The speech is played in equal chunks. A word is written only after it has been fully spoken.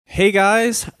Hey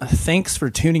guys, thanks for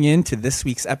tuning in to this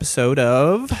week's episode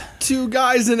of Two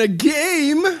Guys in a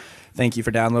Game. Thank you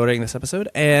for downloading this episode.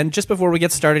 And just before we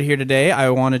get started here today, we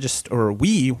want to just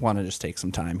take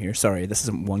some time here. Sorry, this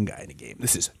isn't one guy in a game.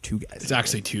 This is two guys. It's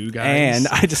actually two guys. And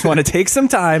I just want to take some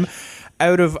time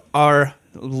out of our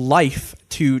life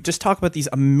to just talk about these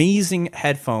amazing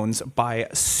headphones by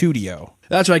Sudio.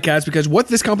 That's right, Kaz, because what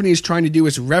this company is trying to do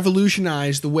is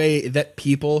revolutionize the way that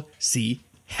people see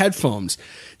headphones.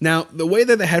 Now, the way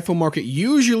that the headphone market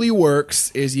usually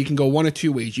works is you can go one of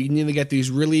two ways. You can either get these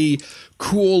really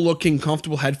cool looking,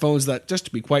 comfortable headphones that, just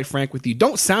to be quite frank with you,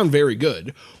 don't sound very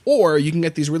good, or you can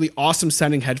get these really awesome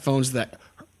sounding headphones that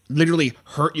literally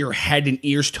hurt your head and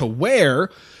ears to wear,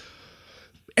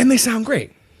 and they sound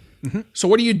great. Mm-hmm. So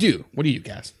what do you do? What do you,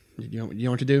 Kaz? You know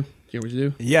what to do? You know what to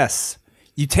do? Yes.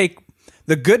 You take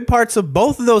the good parts of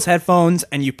both of those headphones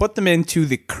and you put them into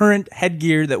the current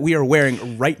headgear that we are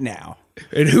wearing right now.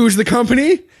 And who's the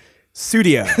company?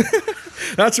 Sudio.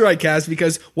 That's right, Kaz,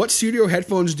 because what Sudio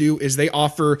headphones do is they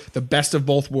offer the best of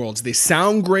both worlds. They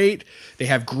sound great. They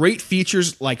have great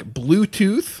features like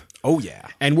Bluetooth. Oh, yeah.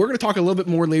 And we're going to talk a little bit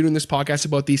more later in this podcast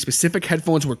about these specific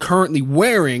headphones we're currently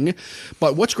wearing.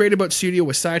 But what's great about Sudio,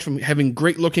 aside from having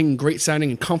great looking, great sounding,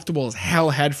 and comfortable as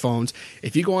hell headphones,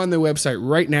 if you go on their website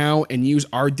right now and use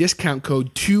our discount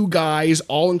code 2GUYS,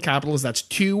 all in capitals, that's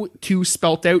two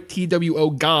spelt out,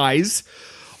 TWO guys,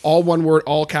 all one word,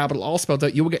 all capital, all spelled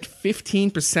out, you will get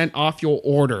 15% off your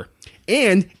order.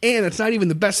 And it's not even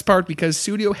the best part because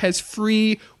Sudio has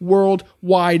free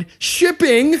worldwide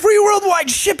shipping. Free worldwide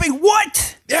shipping?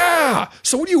 What? Yeah.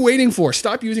 So what are you waiting for?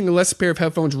 Stop using a less pair of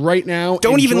headphones right now.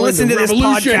 Don't even listen to this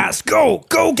podcast.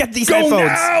 Go get these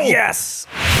headphones. Now. Yes.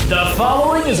 The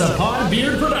following is a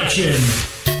Podbeard production.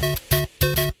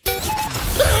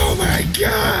 Oh my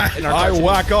God. I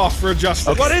whack off for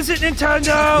justice. What is it,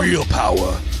 Nintendo? Real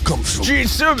power comes from Gene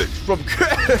Simmons from in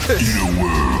a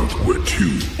world where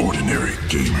two ordinary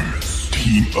gamers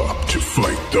team up to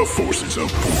fight the forces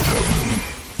of boredom.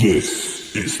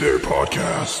 This is their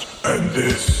podcast, and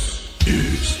this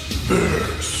is their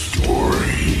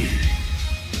story.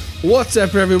 What's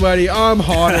up, everybody? I'm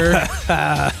Hodder.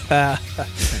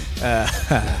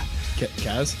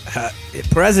 Kaz?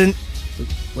 Present.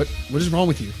 What is wrong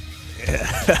with you?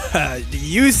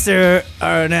 You, sir,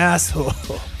 are an asshole.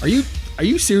 Are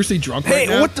you seriously drunk right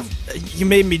now? Hey, what the... You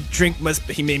made me drink my...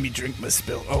 He made me drink my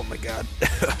spill. Oh, my God.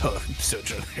 I'm so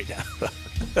drunk right now.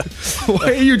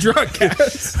 Why are you drunk,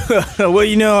 Kaz? Well,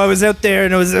 you know, I was out there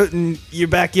and I was out in your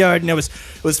backyard and I was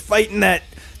fighting that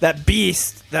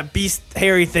beast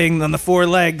hairy thing on the four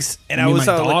legs. And You I mean was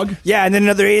my like, dog? yeah, and then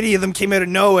another 80 of them came out of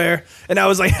nowhere. And I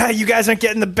was like, you guys aren't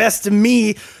getting the best of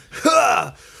me.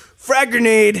 Frag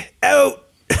grenade out.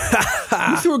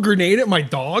 You threw a grenade at my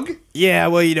dog? Yeah,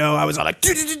 well, you know, I was all like,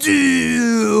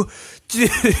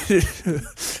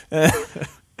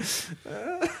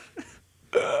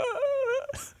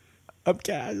 up,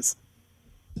 guys.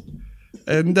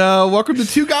 And welcome to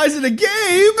Two Guys in a Game.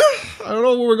 I don't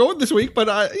know where we're going this week, but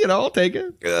I'll take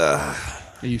it. Are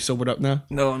you sobered up now?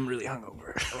 No, I'm really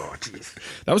hungover. Oh, jeez.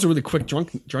 That was a really quick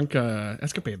drunk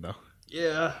escapade, though.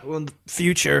 Yeah, well, in the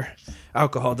future,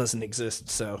 alcohol doesn't exist,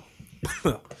 so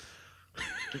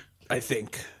I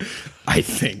think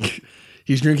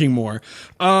he's drinking more.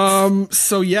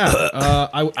 So yeah,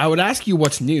 I would ask you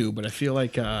what's new, but I feel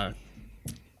like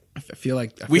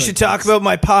we should talk about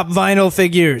my pop vinyl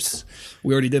figures.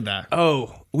 We already did that.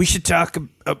 Oh, we should talk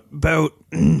about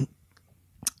and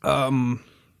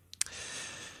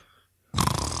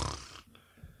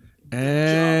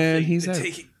he's out.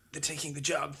 Taking the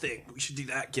job thing. We should do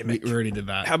that gimmick. We already did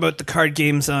that. How about the card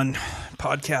games on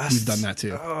podcasts? We've done that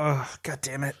too. Oh, God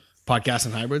damn it. Podcasts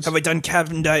and hybrids. Have I done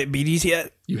Captain Diabetes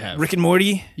yet? You have. Rick and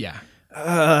Morty? Yeah.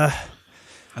 I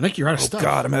think you're out of stuff.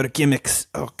 God, I'm out of gimmicks.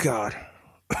 Oh, God.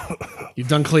 You've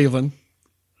done Cleveland.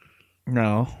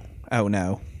 No. Oh,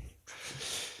 no.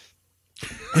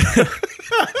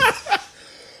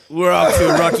 We're off to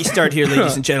a rocky start here,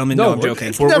 ladies and gentlemen. No, I'm joking.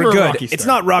 it's never we're a good. rocky It's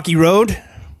start. not Rocky Road.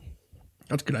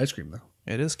 That's good ice cream, though.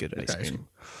 It is good ice cream.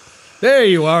 There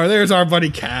you are. There's our buddy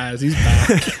Kaz. He's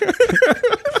back.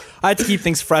 I have to keep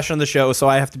things fresh on the show, so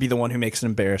I have to be the one who makes an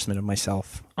embarrassment of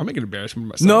myself. I'll make an embarrassment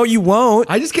of myself. No, you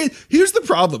won't. I just can't. Here's the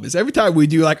problem: is every time we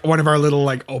do like one of our little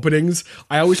like openings,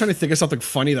 I always try to think of something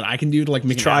funny that I can do to like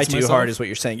make an Try ass of too myself. hard is what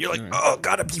you're saying. You're like, oh,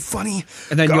 gotta be funny.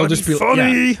 And then gotta you'll just be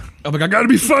funny. Yeah. I'm like, I gotta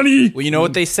be funny. Well, you know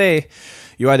what they say.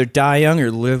 You either die young or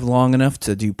live long enough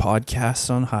to do podcasts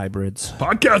on hybrids.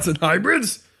 Podcasts and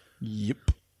hybrids. Yep.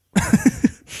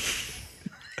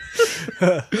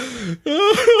 Oh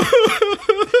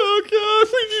God,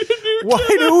 we need a new Why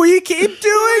do we keep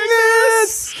doing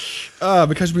this?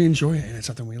 Because we enjoy it and it's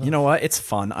something we love. You know what? It's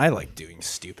fun. I like doing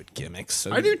stupid gimmicks.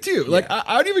 So I do too. Like,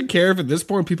 I don't even care if at this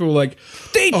point people are like,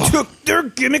 they took their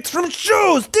gimmicks from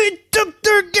shows. They took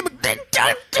their gimmicks.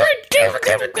 I don't care.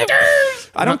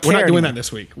 We're not doing anymore. that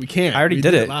this week. We can't. I already We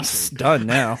did it. last It's week. done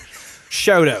now.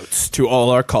 Shout outs to all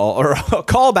our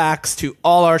callbacks to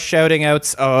all our shouting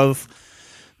outs of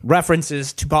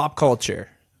references to pop culture.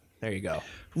 There you go.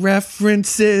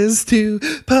 References to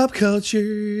pop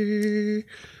culture.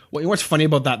 Well, you know what's funny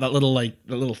about that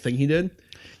little thing he did?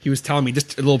 He was telling me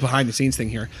just a little behind the scenes thing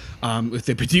here with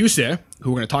the producer,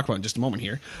 who we're going to talk about in just a moment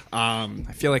here. I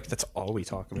feel like that's all we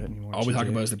talk about anymore. All we talk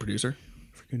about is the producer.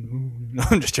 No,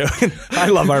 I'm just joking. I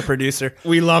love our producer.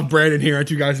 We love Brandon here on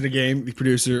Two Guys in a Game, the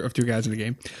producer of Two Guys in a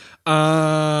Game.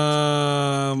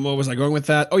 What was I going with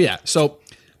that? Oh yeah, so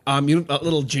you know that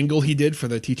little jingle he did for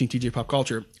the Teaching TJ Pop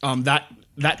Culture.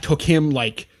 That took him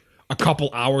like a couple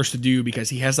hours to do because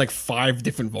he has like 5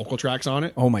 different vocal tracks on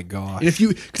it. Oh my gosh. And if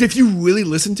you really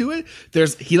listen to it,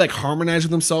 he like harmonized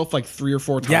with himself like 3 or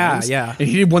 4 times. Yeah. And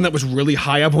he did one that was really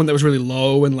high up, one that was really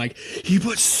low, and like he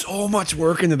put so much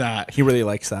work into that. He really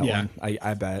likes that Yeah. one.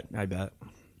 I bet.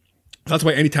 That's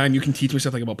why anytime you can teach me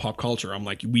something about pop culture, I'm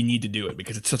like, we need to do it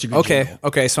because it's such a good jingle.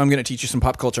 Okay, so I'm going to teach you some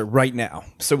pop culture right now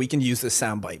so we can use this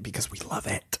soundbite because we love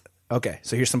it. Okay,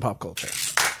 so here's some pop culture.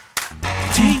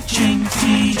 Teaching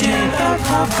TJ about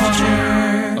pop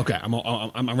culture. Okay,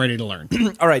 I'm ready to learn.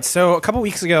 All right, so a couple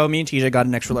weeks ago, me and TJ got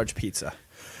an extra large pizza.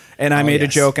 And I made a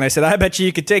yes. joke, and I said, I bet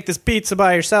you could take this pizza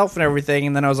by yourself and everything.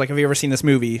 And then I was like, have you ever seen this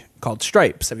movie called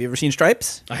Stripes? Have you ever seen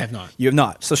Stripes? I have not. You have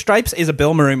not. So Stripes is a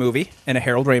Bill Murray movie and a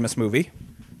Harold Ramis movie.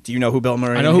 Do you know who Bill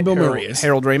Murray I know and who Bill Murray is.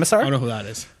 Harold Ramis are? I don't know who that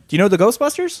is. Do you know the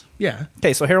Ghostbusters? Yeah.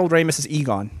 Okay, so Harold Ramis is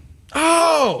Egon.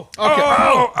 Oh! Okay.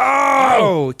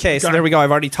 Oh, okay. So Got there it. we go. I've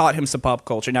already taught him some pop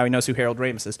culture. Now he knows who Harold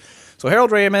Ramis is. So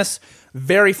Harold Ramis,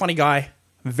 very funny guy,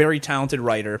 very talented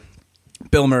writer.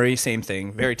 Bill Murray, same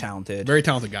thing, very talented. Very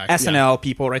talented guy. SNL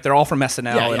people, right? They're all from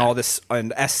SNL Yeah, and yeah. all this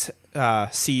and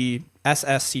SSC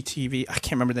TV. I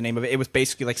can't remember the name of it. It was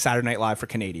basically like Saturday Night Live for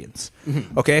Canadians.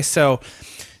 Mm-hmm. Okay, so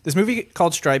this movie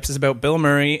called Stripes is about Bill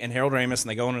Murray and Harold Ramis, and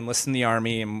they go and enlist in the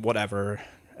army and whatever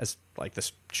as like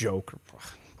this joke.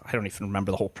 I don't even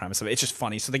remember the whole premise of it. It's just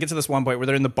funny. So they get to this one point where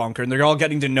they're in the bunker and they're all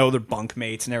getting to know their bunk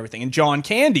mates and everything. And John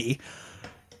Candy,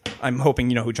 I'm hoping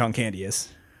you know who John Candy is.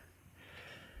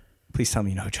 Please tell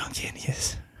me you know who John Candy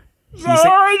is.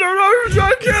 I don't know who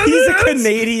John Candy He's a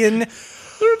Canadian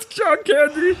It's John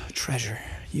Candy. treasure.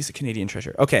 He's a Canadian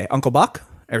treasure. Okay, Uncle Buck.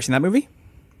 Ever seen that movie?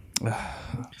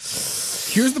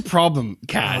 Here's the problem,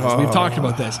 Kaz. We've talked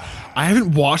about this. I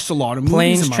haven't watched a lot of movies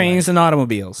Planes, in my Trains, life. and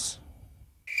Automobiles.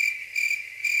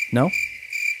 No?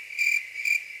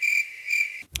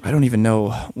 I don't even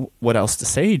know what else to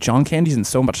say. John Candy's in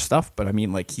so much stuff, but I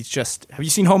mean, like, he's just... Have you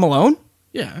seen Home Alone?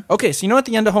 Yeah. Okay, so you know at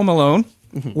the end of Home Alone,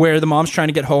 where the mom's trying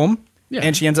to get home, Yeah.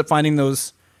 and she ends up finding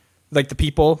those, like, the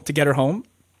people to get her home,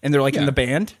 and they're, like, in Yeah. the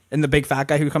band, and the big fat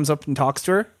guy who comes up and talks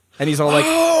to her, and he's all like,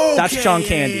 that's okay. John Yeah,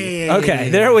 Candy. yeah, yeah, Okay, yeah,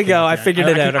 there we go. yeah. I figured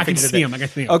it out. I can figured see it him. out. I can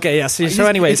see him. Okay, yeah, so It's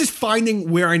anyways... just finding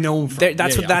where I know him from.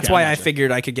 That's Yeah, yeah, that's okay, why I gotcha.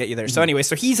 figured I could get you there. So anyway,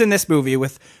 so he's in this movie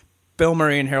with Bill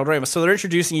Murray and Harold Ramis. So they're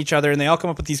introducing each other, and they all come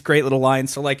up with these great little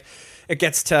lines. So like, it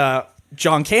gets to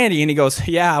John Candy, and he goes,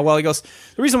 "Yeah, well," he goes,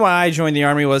 "The reason why I joined the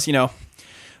army was, you know,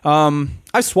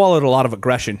 I swallowed a lot of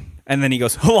aggression." And then he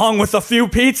goes, "Along with a few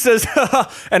pizzas,"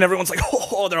 and everyone's like,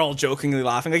 "Oh!" They're all jokingly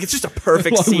laughing. Like it's just a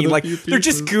perfect Along with scene. a Like few they're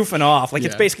just pizzas. goofing off. Like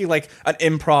it's Yeah. basically like an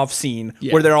improv scene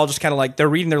Yeah. where they're all just kind of like they're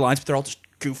reading their lines, but they're all just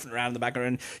goofing around in the background.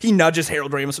 And he nudges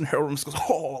Harold Ramis, and Harold Ramis goes,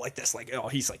 "Oh," like this, like oh,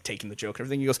 he's like taking the joke and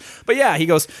everything. He goes, "But yeah," he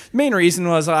goes, "The main reason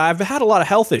was I've had a lot of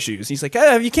health issues." He's like,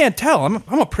 "You can't tell. I'm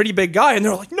a pretty big guy," and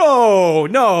they're like, "No."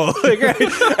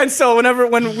 Like, and so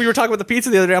when we were talking about the pizza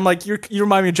the other day, I'm like, you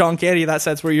remind me of John Candy in that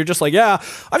sense, where you're just like, "Yeah,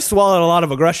 I've swallowed a lot of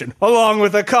aggression along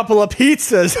with a couple of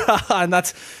pizzas," and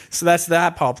that's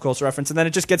that pop culture reference. And then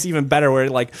it just gets even better, where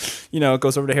like, you know, it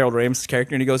goes over to Harold Ramis'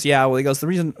 character, and he goes, "Yeah, well," he goes, "The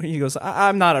reason," he goes,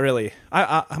 "I'm not a really.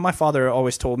 My father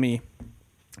always told me."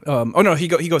 He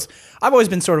goes, "I've always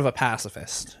been sort of a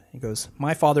pacifist." He goes,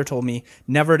 "My father told me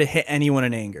never to hit anyone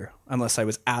in anger unless I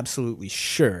was absolutely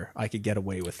sure I could get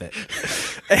away with it."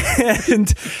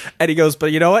 and he goes,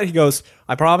 "But you know what?" He goes,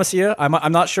 "I promise you,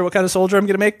 I'm not sure what kind of soldier I'm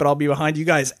going to make, but I'll be behind you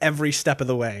guys every step of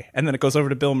the way." And then it goes over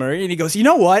to Bill Murray, and he goes, "You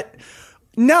know what?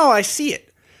 Now I see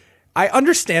it. I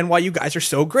understand why you guys are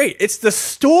so great. It's the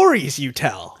stories you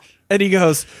tell." And he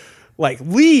goes, like,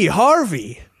 "Lee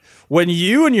Harvey, when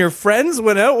you and your friends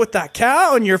went out with that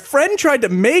cow and your friend tried to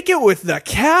make it with the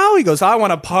cow," he goes, "I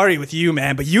want to party with you,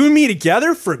 man, but you and me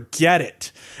together, forget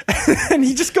it." and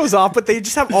he just goes off, but they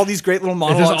just have all these great little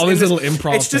monologues. all these in little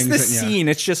improv It's just things this that- yeah. scene.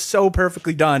 It's just so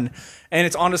perfectly done. And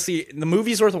it's honestly, the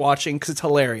movie's worth watching because it's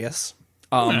hilarious.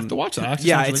 I have to watch that. Actually,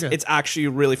 Yeah, sounds really good. it's actually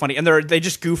really funny. And they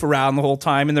just goof around the whole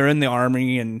time, and they're in the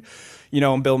army, and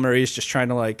and Bill Murray's just trying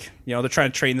to they're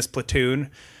trying to train this platoon,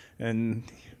 and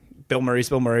Bill Murray's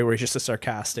Bill Murray, where he's just a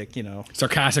sarcastic,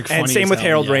 sarcastic, funny. And same as with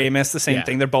hell, Harold yeah. Ramis, the same Yeah.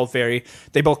 thing.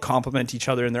 They both complement each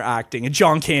other in their acting. And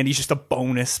John Candy's just a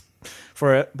bonus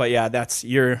for it. But yeah,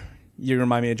 you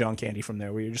remind me of John Candy from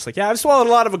there, where you're just like, yeah, I've swallowed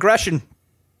a lot of aggression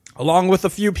along with a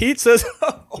few pizzas.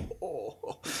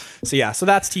 So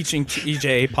that's teaching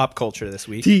TJ pop culture this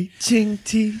week. Teaching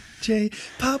TJ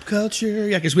pop culture.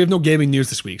 Yeah, because we have no gaming news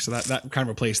this week, so that kind of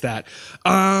replaced that.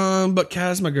 But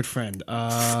Kaz, my good friend,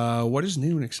 what is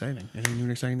new and exciting? Anything new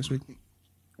and exciting this week?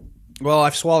 Well,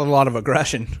 I've swallowed a lot of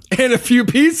aggression. And a few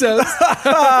pizzas.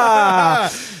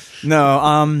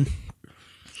 No,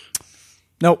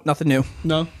 nope, nothing new.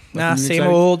 No. Nah, nothing same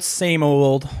exciting? old, same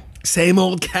old. Same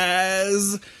old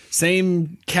Kaz.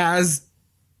 Same Kaz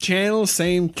channel,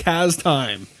 same Kaz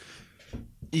time.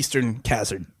 Eastern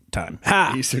Kazard time.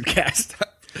 Ha! Eastern Kaz time.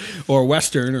 Or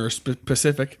Western or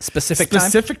Pacific. Specific time?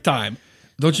 Specific time.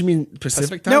 Don't you mean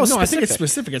Pacific time? No, I think it's specific.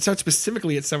 specific. It starts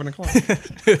specifically at 7 o'clock.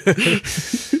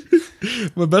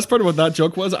 The best part about that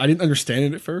joke was I didn't understand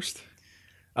it at first.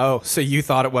 Oh, so you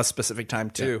thought it was specific time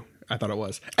too. I thought it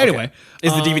was. Anyway.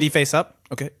 Is the DVD face up?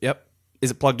 Okay. Yep. Is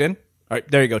it plugged in? All right.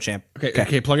 There you go, champ.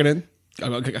 Okay, plug it in.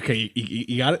 Okay,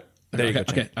 you got it? There you go,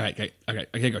 Okay, all right,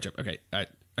 okay, go, Chip. Okay, all right.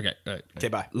 Okay,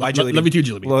 bye. Bye, Julie. Love you too,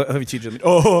 Julie. Love you too, Julie.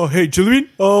 Oh, hey, Julie.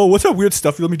 Oh, what's that weird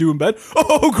stuff you let me do in bed?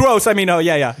 Oh, gross. I mean, oh,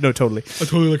 yeah. No, totally. I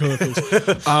totally like how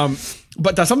that feels.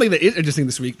 But that's something that is interesting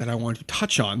this week that I wanted to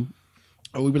touch on.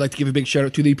 We would like to give a big shout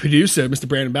out to the producer, Mr.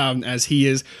 Brandon Bowden, as he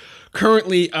is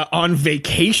currently on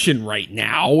vacation right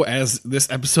now as this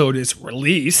episode is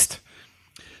released.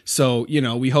 So,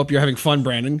 we hope you're having fun,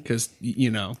 Brandon, because,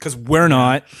 Because we're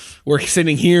not. we're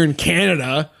sitting here in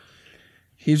Canada.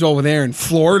 He's over there in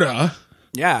Florida.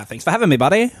 Yeah, thanks for having me,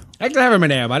 buddy. Thanks for having me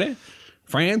there, buddy.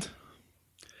 Friend.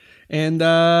 And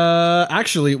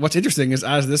actually, what's interesting is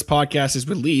as this podcast is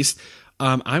released,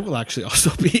 I will actually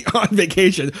also be on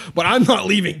vacation, but I'm not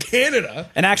leaving Canada.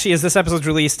 And actually, as this episode's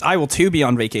released, I will too be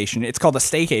on vacation. It's called a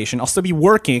staycation. I'll still be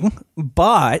working,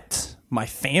 but my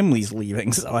family's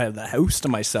leaving, so I have the house to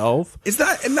myself. Is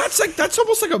that, and that's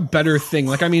almost like a better thing.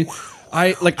 Like, I mean,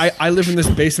 I live in this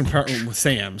basement apartment with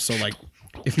Sam, so like,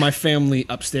 if my family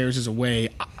upstairs is away,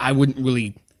 I wouldn't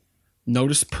really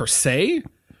notice per se.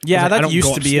 Yeah, I that don't used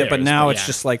go to be it, but upstairs, now but it's yeah.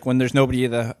 just like when there's nobody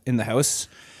in the house.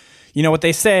 You know what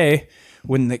they say?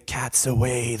 When the cat's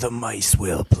away, the mice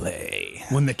will play.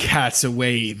 When the cat's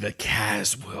away, the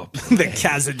Kaz will play. The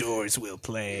Cazadors will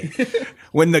play.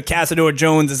 When the Cazador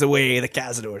Jones is away, the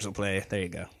Cazadors will play. There you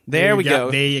go. There we go.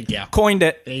 There you go. Coined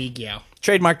it. There you go.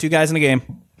 Trademark 2 guys in a game.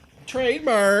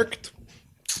 Trademarked.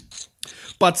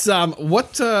 But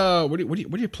what are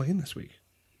you playing this week?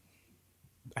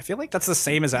 I feel like that's the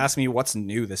same as asking me what's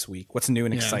new this week. What's new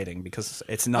and exciting, because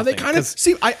it's Are nothing. they kind of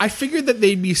see? I figured that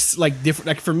they'd be like different.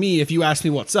 Like for me, if you ask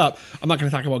me what's up, I'm not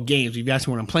going to talk about games. If you ask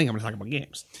me what I'm playing, I'm going to talk about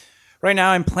games. Right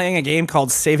now, I'm playing a game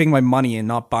called Saving My Money and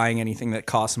Not Buying Anything That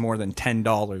Costs More Than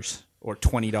 $10 or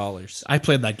 $20. I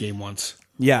played that game once.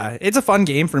 Yeah, it's a fun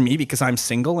game for me because I'm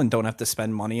single and don't have to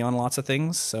spend money on lots of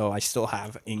things. So I still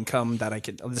have income that I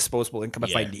could, disposable income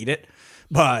if I Yeah. need it.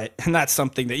 And that's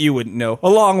something that you wouldn't know,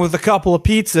 along with a couple of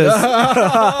pizzas.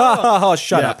 Oh,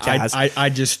 shut up, Kaz. I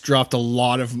just dropped a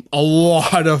lot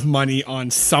of money on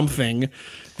something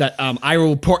that I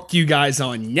will report to you guys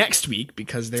on next week,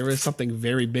 because there is something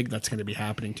very big that's going to be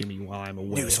happening to me while I'm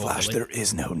away. Newsflash, hopefully. there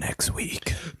is no next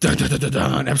week. Dun, dun, dun, dun,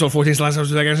 dun. Episode 14 is the last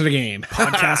episode I got into the game.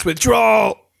 Podcast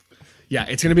withdrawal. Yeah,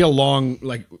 it's going to be a long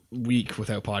week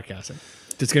without podcasting.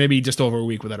 It's going to be just over a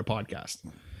week without a podcast.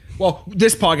 Well,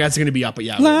 this podcast is going to be up, but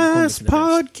yeah. Last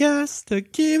podcast to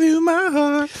give you my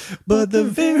heart, but the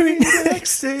very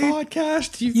next day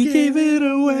podcast you gave it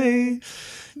away.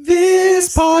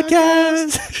 This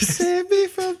podcast saved me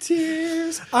from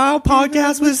tears. I'll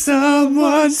podcast with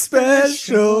someone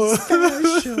special.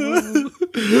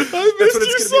 I missed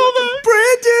you so much.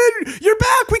 Brandon, you're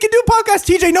back. We can do a podcast.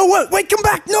 TJ, no, what? Wait, come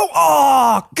back. No.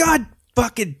 Oh, God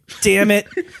fucking damn it.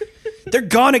 They're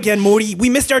gone again, Morty. We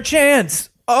missed our chance.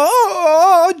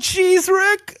 Oh, jeez,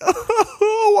 Rick.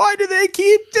 Why do they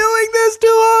keep doing this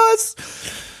to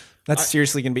us? That's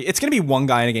seriously going to be... It's going to be one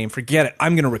guy in a game. Forget it.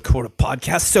 I'm going to record a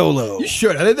podcast solo. You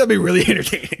should. I think that'd be really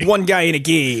entertaining. One guy in a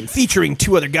game featuring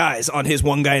two other guys on his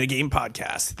One Guy in a Game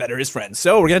podcast that are his friends.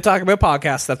 So we're going to talk about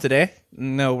podcast stuff today.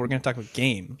 No, we're going to talk about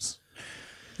games.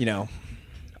 You know.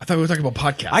 I thought we were talking about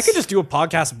podcasts. I could just do a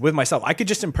podcast with myself. I could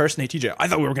just impersonate TJ. I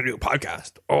thought we were going to do a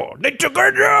podcast. Oh, they took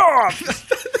our job.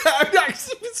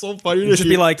 It's so funny to Just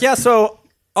be like, yeah, so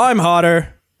I'm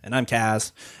Hotter. And I'm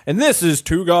Kaz. And this is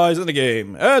Two Guys in the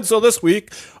Game. And so this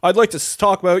week, I'd like to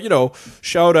talk about,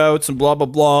 shout outs and blah, blah,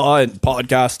 blah, and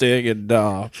podcasting and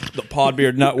the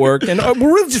Podbeard Network. And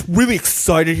we're just really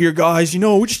excited here, guys.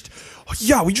 We just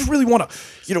really want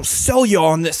to, sell you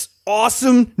on this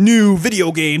awesome new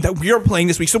video game that we are playing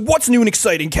this week. So what's new and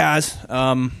exciting, Kaz?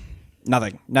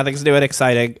 Nothing. Nothing's new and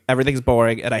exciting. Everything's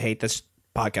boring, and I hate this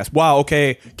podcast. Wow,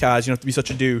 okay, Kaz, you don't have to be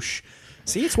such a douche.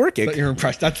 See, it's working. But you're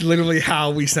impressed. That's literally how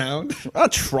we sound. I'm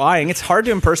not trying. It's hard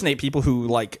to impersonate people who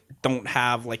don't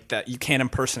have that. You can't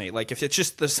impersonate. If it's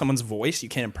just someone's voice, you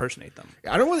can't impersonate them.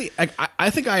 I don't really.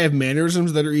 I think I have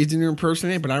mannerisms that are easy to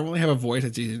impersonate, but I don't really have a voice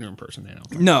that's easy to impersonate.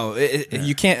 No,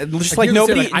 you can't. Just Like,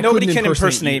 nobody I can couldn't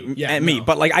impersonate impersonate me. no.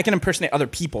 But I can impersonate other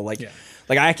people. I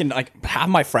can have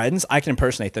my friends. I can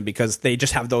impersonate them because they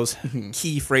just have those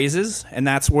key phrases, and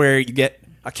that's where you get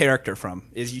a character from.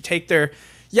 Is you take their.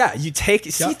 Yeah, you take.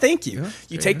 See, thank you.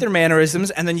 You take their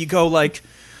mannerisms, and then you go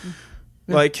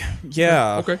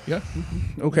yeah. Okay. Yeah.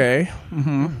 Okay.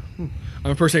 I'm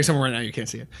impersonating someone right now. You can't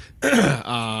see it.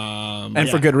 And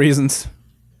for good reasons.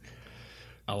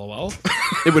 LOL.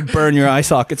 It would burn your eye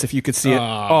sockets if you could see it.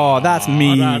 Oh, that's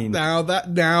mean.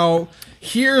 Now,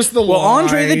 here's the Well, line.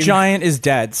 Andre the Giant is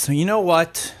dead, so you know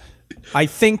what? I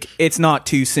think it's not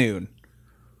too soon.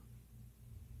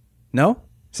 No?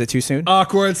 Is it too soon?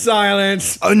 Awkward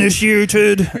silence.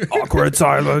 Initiated. Awkward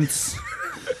silence.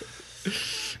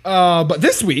 But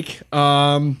this week,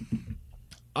 I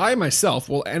myself,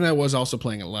 and I was also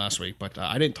playing it last week, but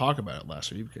I didn't talk about it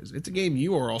last week because it's a game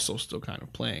you are also still kind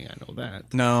of playing. I know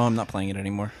that. No, I'm not playing it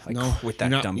anymore. No, with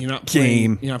that dumb you're not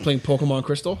game. You're not playing Pokemon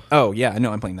Crystal? Oh, yeah,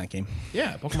 no, I'm playing that game.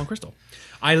 Yeah, Pokemon Crystal.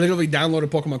 I literally downloaded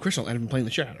Pokemon Crystal and I've been playing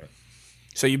the shit out of it.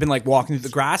 So you've been walking through the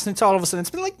grass and it's all of a sudden it's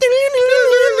been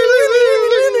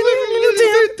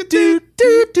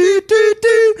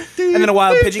and then a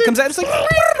wild Pidgey comes out. It's and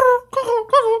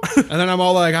then I'm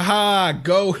all like, "Aha!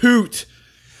 Go Hoot!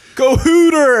 Go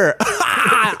Hooter!"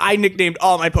 I nicknamed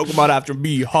all my Pokemon after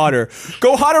me, Hotter.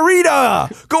 Go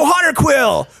Hotterita! Go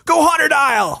Hotterquill! Go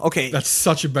Hotterdile! Okay. That's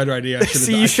such a better idea.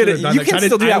 See, you should have. You can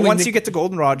still do that. Once you get to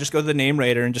Goldenrod, just go to the name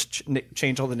Raider and just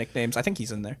change all the nicknames. I think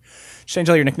he's in there. Change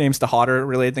all your nicknames to Hotter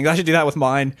related things. I should do that with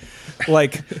mine.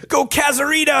 Go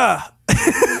Kazarita!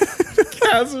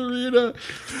 Kazarita.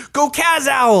 Go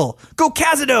Kazowl! Go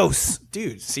Kazados!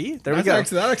 Dude, see? There we go. That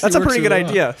actually That's a pretty works good really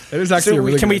well. idea. It is actually a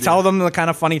really Can good we idea. tell them the kind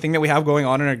of funny thing that we have going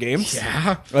on in our games?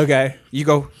 Yeah. Okay. You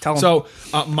go tell them. So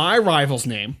my rival's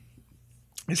name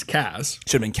is Kaz.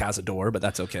 Should have been Cazador, but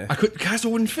that's okay. Kaz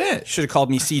wouldn't fit. Should have called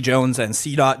me C. Jones and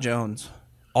C. Jones.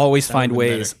 Always find would've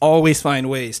been ways. Always find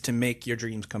ways to make your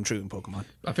dreams come true in Pokemon.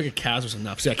 I figured Kaz was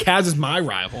enough. So yeah, Kaz is my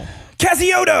rival.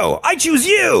 Kaziodo, I choose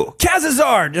you.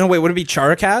 Kazazard. No, wait, would it be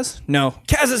Charakaz? No.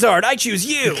 Kazazard, I choose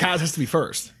you. Kaz has to be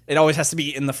first. It always has to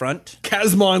be in the front.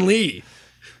 Kazmon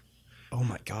Oh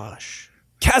my gosh.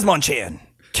 Kazmonchan.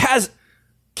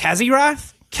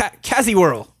 Kazirath?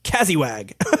 Kaziwhirl.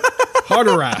 Kaziwag.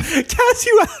 Harderath.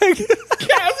 Kaziwag.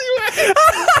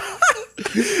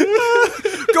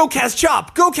 Go Kaz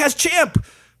Chop. Go Kaz Champ.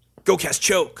 Go Kaz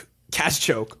Choke. Kaz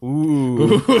Choke.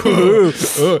 Ooh.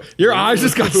 Your eyes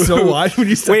just got so wide when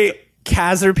you said Wait,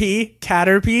 Kazerpie?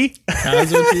 Caterpie?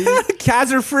 Kazerpie.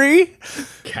 Kazerfree?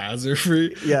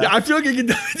 Kazerfree. Yeah. I feel like you could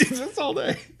do this all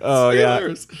day. Oh, It's yeah.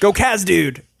 hilarious. Go Kaz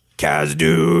Dude. Kaz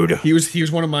Dude. He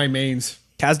was one of my mains.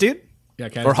 Kaz Dude? Yeah,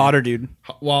 Kaz Or Hotter Dude?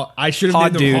 Well, I should have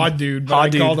Hot named him Dude. Hot Dude, but Hot I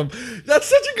Dude. called him. That's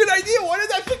such a good idea. Why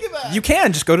did I think of that? You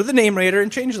can. Just go to the name Raider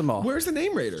and change them all. Where's the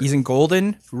name Raider? He's in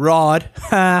Golden Rod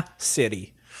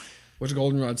City. Where's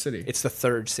Goldenrod City? It's the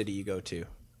third city you go to.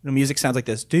 The music sounds like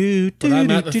this. I'm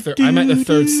I'm at the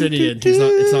third city, and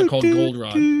it's not called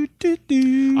Goldenrod.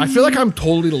 I feel like I'm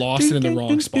totally lost and in the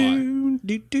wrong spot.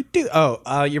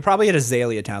 Oh, you're probably at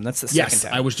Azalea Town. That's the second Yes,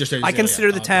 town. I was just at I Azalea.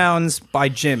 consider the Okay. towns by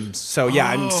gyms. So yeah,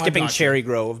 Oh, I'm I skipping gotcha. Cherry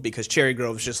Grove because Cherry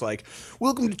Grove's just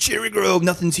welcome to Cherry Grove.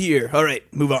 Nothing's here. All right,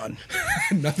 move on.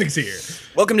 Nothing's here.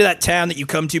 Welcome to that town that you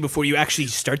come to before you actually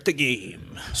start the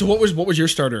game. So what was your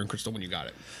starter in Crystal when you got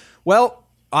it? Well,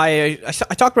 I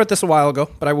talked about this a while ago,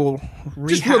 but I will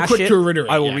rehash Just real quick it. to reiterate,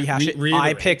 I will yeah. rehash it. Reiterate.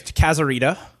 I picked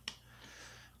Kazarita,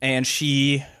 and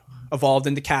she evolved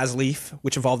into Kazleaf,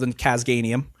 which evolved into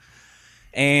Kazganium.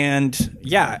 And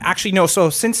yeah, actually, no. So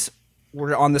since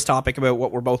we're on this topic about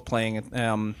what we're both playing,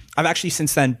 I've actually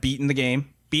since then beaten the game,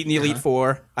 beaten the Elite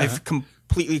Four. I've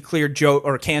completely cleared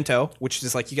Kanto, which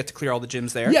is you get to clear all the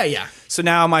gyms there. Yeah. So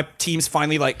now my team's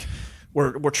finally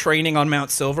we're training on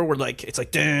Mount Silver. We're like, it's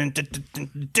like, dun, dun, dun,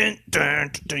 dun, dun,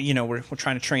 dun, dun, you know, we're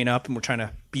trying to train up and we're trying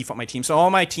to beef up my team. So all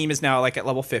my team is now like at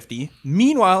level 50.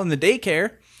 Meanwhile, in the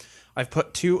daycare, I've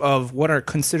put 2 of what are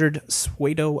considered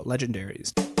pseudo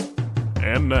legendaries.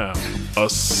 And now, a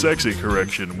sexy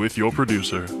correction with your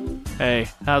producer. Hey,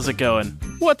 how's it going?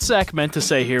 What Zach meant to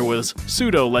say here was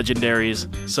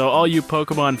pseudo-legendaries, so all you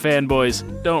Pokemon fanboys,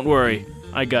 don't worry,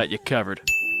 I got you covered.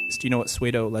 Do you know what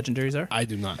pseudo legendaries are? I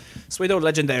do not. Pseudo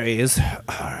legendaries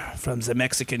are from the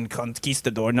Mexican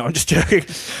conquistador. No, I'm just joking.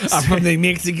 I'm from the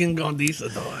Mexican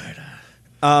conquistador.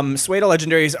 Pseudo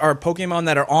legendaries are Pokemon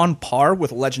that are on par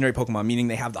with legendary Pokemon, meaning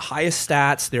they have the highest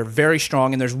stats, they're very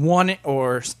strong, and there's 1,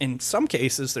 or in some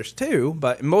cases there's 2,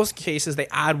 but in most cases they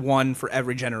add 1 for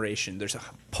every generation. There's a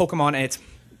Pokemon, and it's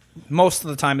most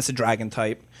of the time it's a dragon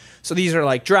type. So these are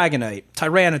like Dragonite,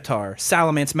 Tyranitar,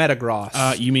 Salamence,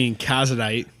 Metagross. You mean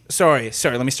Kazadite? Sorry,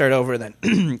 let me start over then.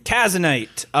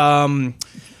 Kazanite,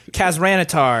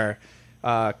 Kazranitar,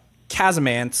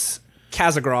 Kazamance,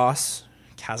 Kazagross.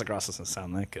 Kazagross doesn't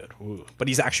sound that good, ooh, but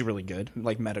he's actually really good,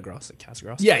 like Metagross, like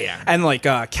Kazagross. Yeah. And like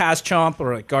Kazchomp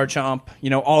or like Garchomp, you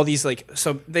know, all these like,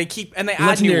 so they keep, and they add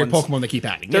Legendary new ones. Pokemon they keep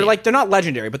adding. They're like, they're not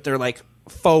legendary, but they're like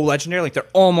faux legendary, like they're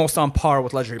almost on par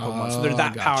with legendary Pokemon, so they're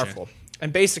that gotcha. powerful.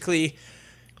 And basically,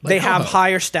 they have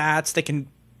higher stats, they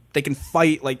can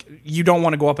fight, like, you don't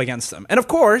want to go up against them. And of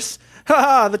course,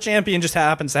 the champion just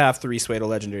happens to have 3 Pseudo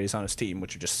legendaries on his team,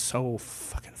 which are just so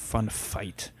fucking fun to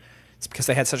fight. It's because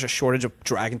they had such a shortage of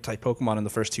Dragon-type Pokemon in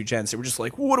the first 2 gens. They were just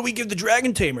like, what do we give the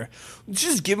Dragon Tamer? Let's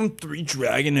just give him 3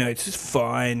 Dragonites. It's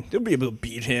fine. They'll be able to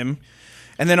beat him.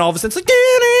 And then all of a sudden, it's like,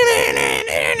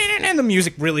 and the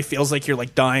music really feels like you're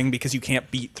like dying because you can't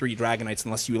beat 3 Dragonites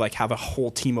unless you like have a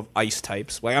whole team of ice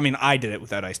types. Like, I mean, I did it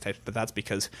without ice types, but that's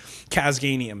because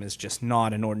Kazganium is just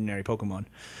not an ordinary Pokemon.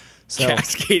 So,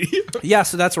 Cascadium. yeah,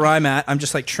 so that's where I'm at. I'm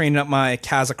just like training up my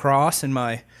Kazacross and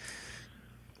my...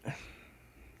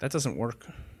 That doesn't work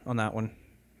on that one.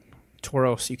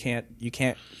 Tauros, you can't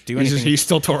do anything. He's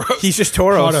still Tauros. He's just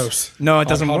Tauros. Hodos. No, it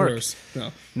doesn't work.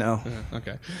 Hodos. No.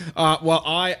 Okay. Well,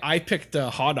 I picked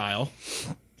Hawdile.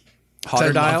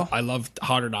 Hotterdile? I love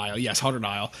Hotterdile. Yes,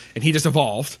 Hotterdile. And he just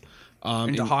evolved.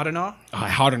 Into Hoddana?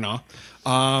 Hoddana.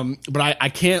 But I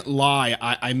can't lie.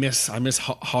 I miss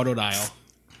Hotterdile.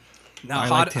 No,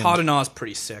 liked him. Hoddana is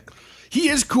pretty sick. He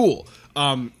is cool.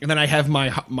 And then I have my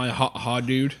Hod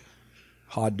dude,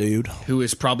 Hod dude. who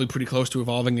is probably pretty close to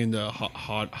evolving into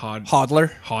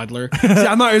Hodler. Hodler. See,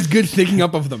 I'm not as good thinking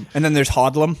up of them. And then there's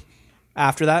Hodlum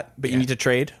after that, but you need to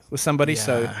trade with somebody,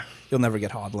 so you'll never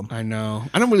get Hodlum. I know.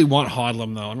 I don't really want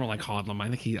Hodlum though. I don't like Hodlum. I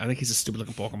think he's a stupid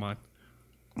looking Pokemon.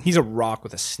 He's a rock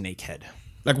with a snake head.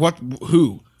 Like what?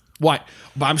 Who? What?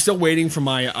 But I'm still waiting for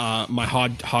my my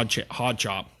Hod Chop. Hod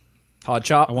Chop.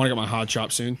 I want to get my Hod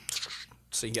Chop soon.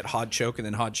 So you get Hod Choke and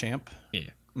then Hod Champ. Yeah.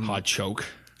 Hod Choke.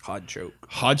 Hod Choke.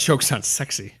 Hod Choke sounds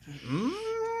sexy.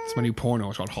 It's my new porno.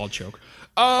 It's called Hod Choke.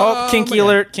 Oh, kinky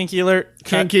alert. Kinky alert.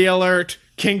 Kinky alert.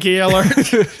 Kinky alert.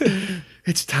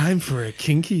 It's time for a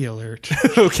kinky alert.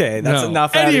 Okay, that's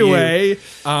enough. Anyway,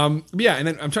 yeah, and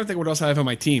then I'm trying to think what else I have on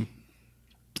my team.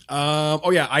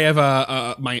 I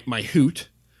have my Hoot,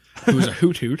 who's a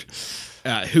Hoot.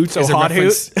 Hoot So is a Hod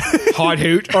reference. Hod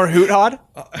Hoot. Or Hoot Hod?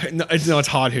 No, it's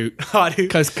Hod Hoot. Hod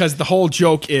Hoot. Because the whole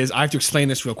joke is, I have to explain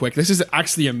this real quick. This is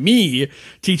actually a me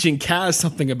teaching Kaz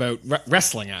something about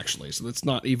wrestling, actually. So it's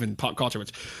not even pop culture.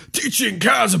 It's teaching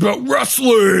Kaz about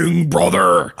wrestling,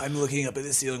 brother. I'm looking up at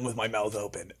the ceiling with my mouth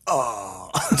open.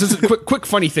 Oh. Just a quick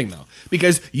funny thing, though.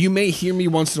 Because you may hear me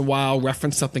once in a while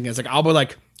reference something as, like, I'll be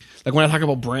like when I talk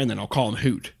about Brandon, I'll call him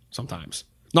Hoot sometimes.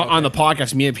 Not on the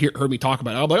podcast. You may have heard me talk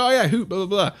about it. I'll be like, oh yeah, Hoot, blah,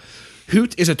 blah, blah.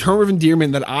 Hoot is a term of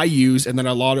endearment that I use, and then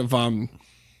a lot of, a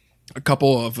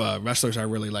couple of wrestlers I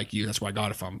really like use. That's where I got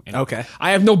it from. And Okay.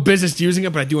 I have no business using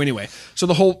it, but I do anyway. So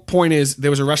the whole point is, there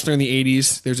was a wrestler in the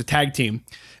 80s. There was a tag team,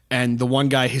 and the one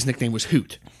guy, his nickname was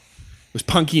Hoot. It was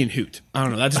Punky and Hoot. I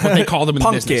don't know. That's what they called him in the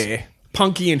Punky. business.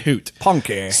 Punky and Hoot.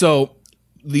 Punky. So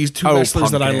these two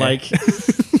wrestlers that I Punky.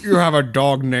 like, you have a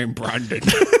dog named Brandon.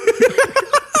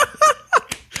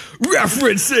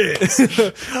 References.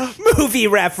 Movie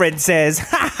references.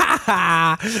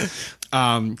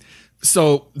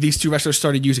 So these two wrestlers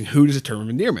started using Hoot as a term of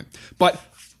endearment. But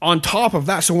on top of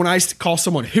that, so when I call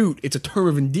someone Hoot, it's a term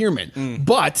of endearment.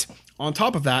 But on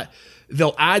top of that,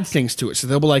 they'll add things to it. So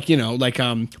they'll be like,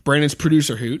 Brandon's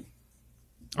producer Hoot.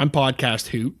 I'm podcast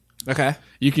Hoot. Okay.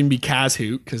 You can be Kaz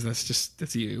Hoot, because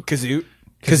that's you. Kazoot.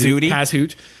 Kazooie. Kaz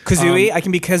Hoot. Kazooie. I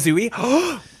can be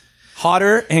Kazooie.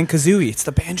 Hotter and Kazooie. It's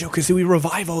the Banjo-Kazooie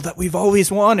revival that we've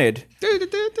always wanted.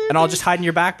 And I'll just hide in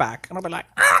your backpack. And I'll be like,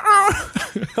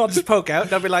 I'll just poke out.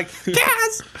 They'll be like,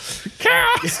 Kaz!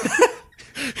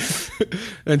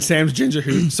 And Sam's ginger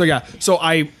hoot. So yeah,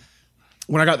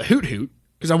 when I got the hoot hoot,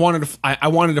 because I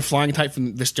wanted a flying type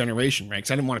from this generation, right?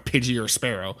 Because I didn't want a Pidgey or a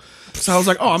Sparrow. So I was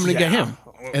like, oh, I'm gonna get him.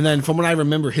 And then from what I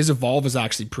remember, his evolve is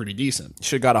actually pretty decent.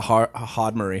 Should have got a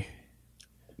Hodmary.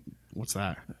 What's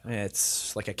that?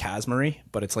 It's like a Casmary,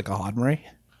 but it's like a Hodmary.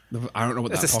 I don't know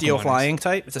what It's that a steel Pokemon flying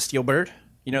type. It's a steel bird.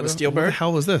 You know the steel What the bird?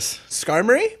 hell is this?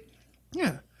 Skarmory?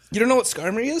 Yeah. You don't know what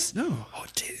Skarmory is? No. Oh,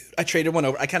 dude. I traded one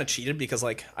over. I kind of cheated because,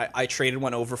 like, I traded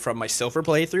one over from my silver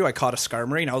playthrough. I caught a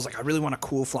Skarmory, and I was like, I really want a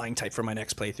cool flying type for my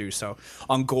next playthrough. So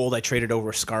on gold, I traded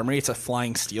over a Skarmory. It's a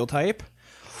flying steel type.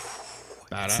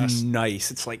 Badass. It's nice.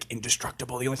 It's like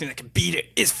indestructible. The only thing that can beat it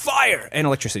is fire and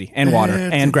electricity and water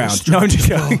and ground. No, I'm just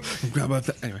joking.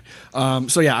 Anyway,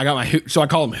 so yeah, I got my hoot. So I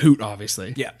call him Hoot,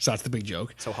 obviously. Yeah. So that's the big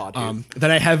joke. So hot, dude.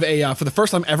 Then I have a for the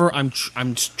first time ever, I'm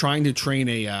trying to train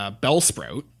a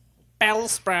Bellsprout.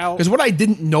 Bellsprout. Because what I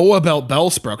didn't know about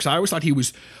Bellsprout, because I always thought he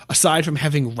was, aside from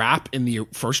having rap in the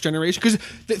first generation, because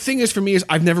the thing is for me is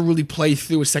I've never really played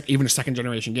through even a second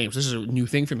generation game. So this is a new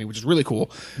thing for me, which is really cool.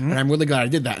 And I'm really glad I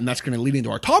did that. And that's going to lead into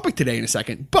our topic today in a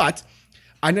second. But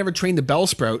I never trained the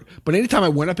Bellsprout. But anytime I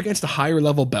went up against a higher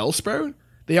level Bellsprout,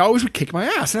 they always would kick my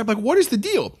ass. And I'm like, what is the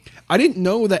deal? I didn't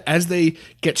know that as they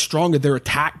get stronger, their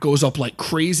attack goes up like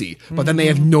crazy, but then they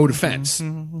have no defense.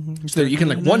 So you can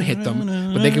like one hit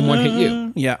them, but they can one hit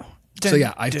you. Yeah. So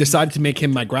yeah, I decided to make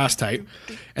him my grass type.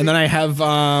 And then I have a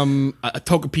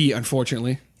Togepi,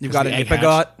 unfortunately. You've got an egg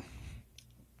Ipagot.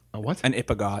 A what? An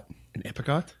Ipagot. An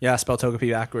Ipagot? Yeah, spell Togepi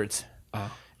backwards.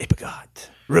 Ipagot.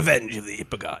 Revenge of the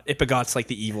Ipagot. Ipagot's like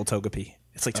the evil Togepi.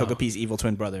 It's like Togepi's evil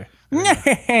twin brother.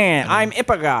 I'm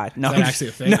Ipagot. No, Is that actually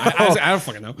a thing? No. I don't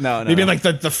fucking know. No. Maybe in like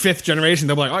the fifth generation,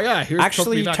 they'll be like, oh yeah, here's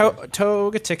Actually, Togepi.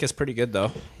 Togetic is pretty good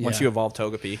though. Once Yeah. you evolve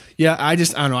Togepi. Yeah, I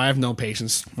don't know. I have no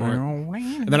patience for it.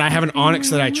 And then I have an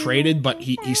Onyx that I traded, but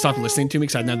he stopped listening to me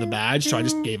because I didn't have the badge, so I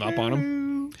just gave up on him.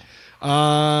 Who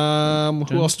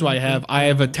else do I have? I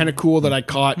have a Tentacool that I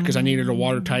caught because I needed a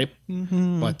water type,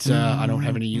 but I don't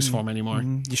have any use for him anymore.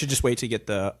 You should just wait to get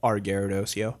the R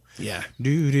Gyarados, yo. Yeah,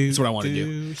 that's what I want to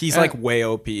do. He's like way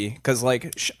OP because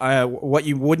like what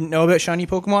you wouldn't know about shiny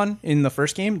Pokemon in the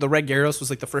first game, the Red Gyarados was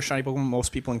like the first shiny Pokemon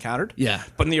most people encountered. Yeah.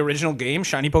 But in the original game,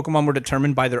 shiny Pokemon were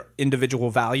determined by their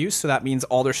individual values, so that means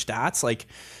all their stats, like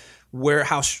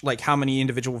how many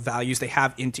individual values they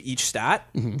have into each stat,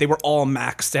 they were all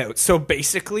maxed out. So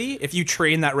basically, if you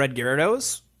train that Red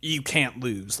Gyarados, you can't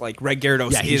lose. Like Red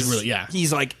Gyarados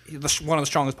he's like one of the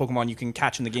strongest Pokemon you can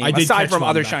catch in the game, I did aside catch from one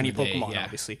other back shiny in the day, Pokemon, yeah.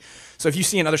 obviously. So if you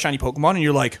see another shiny Pokemon and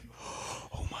you're like,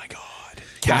 oh my god,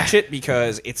 catch it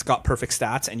because it's got perfect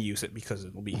stats and use it because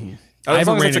it will be. As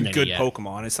long as it's a good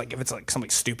Pokemon, it's like if it's like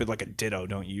something stupid like a Ditto,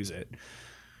 don't use it.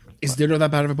 Is Ditto that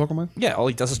bad of a Pokemon? Yeah, all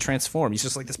he does is transform. He's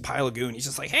just like this pile of goon. He's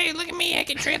just like, hey, look at me, I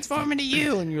can transform into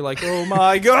you. And you're like, oh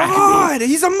my god,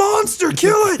 he's a monster.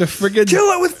 Kill it.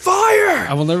 Kill it with fire.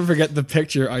 I will never forget the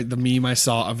picture, the meme I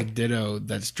saw of a Ditto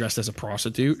that's dressed as a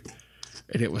prostitute.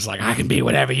 And it was like, I can be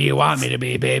whatever you want me to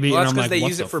be, baby. Well, and that's I'm because like, they what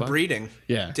use the it for fuck? breeding.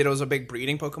 Yeah. Ditto's a big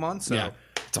breeding Pokemon, so. Yeah.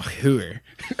 It's a hooer.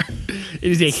 It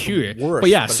is a hooer. worse, But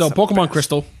yeah, but so it's the Pokemon best.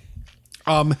 Crystal.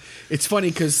 It's funny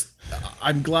because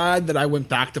I'm glad that I went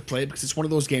back to play it because it's one of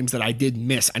those games that I did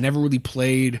miss. I never really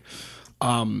played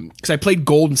because I played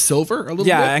Gold and Silver a little bit.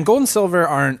 Yeah, and Gold and Silver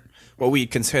aren't what we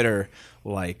consider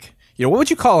like, what would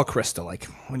you call a crystal? Like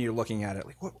when you're looking at it,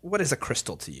 like what is a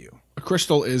crystal to you? A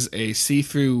crystal is a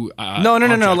see-through No.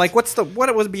 object. Like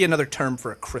what would be another term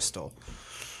for a crystal?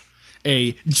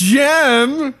 A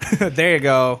gem. There you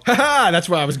go. Haha, that's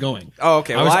where I was going. Oh,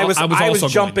 okay. Well, I was also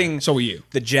jumping. going there. So were you.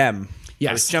 The gem. Yes.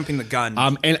 I was jumping the gun.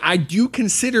 And I do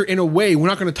consider, in a way, we're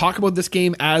not going to talk about this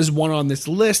game as one on this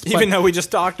list. Even though we just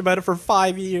talked about it for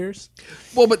 5 years.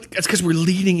 Well, but it's because we're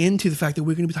leading into the fact that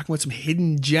we're going to be talking about some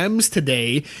hidden gems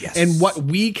today. Yes. And what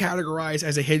we categorize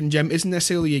as a hidden gem isn't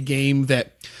necessarily a game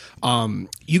that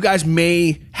you guys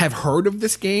may have heard of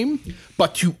this game,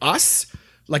 but to us,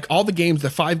 like all the games, the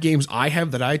 5 games I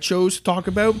have that I chose to talk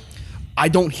about, I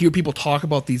don't hear people talk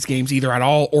about these games either at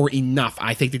all or enough.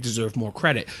 I think they deserve more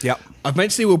credit. Yep.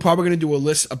 Eventually, we're probably going to do a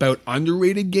list about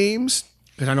underrated games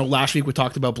because I know last week we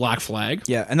talked about Black Flag.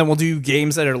 Yeah, and then we'll do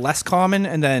games that are less common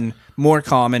and then more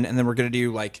common, and then we're going to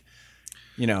do like,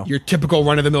 Your typical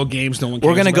run-of-the-mill games no one cares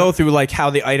we're going to about. go through like how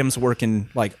the items work in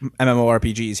like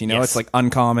MMORPGs, Yes. It's like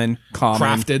uncommon, common.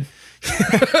 Crafted,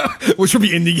 which would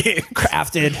be indie game.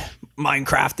 Crafted,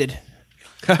 Minecrafted.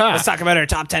 Let's talk about our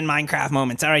top 10 Minecraft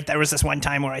moments. All right, there was this one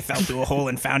time where I fell through a hole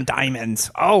and found diamonds.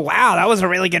 Oh wow, that was a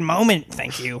really good moment.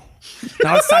 Thank you.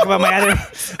 Now let's talk about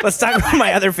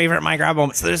my other favorite Minecraft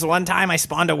moments. So there's one time I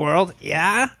spawned a world,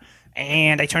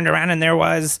 and I turned around and there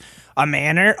was a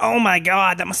manor. Oh my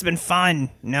god, that must have been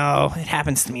fun. No, it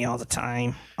happens to me all the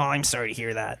time. Oh, I'm sorry to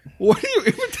hear that. What are you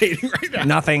imitating right now?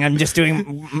 Nothing. I'm just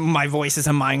doing my voice as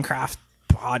a Minecraft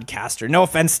podcaster. No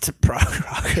offense to Prog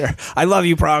Rocker. I love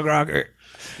you, Prog Rocker.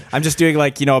 I'm just doing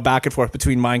like, a back and forth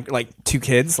between two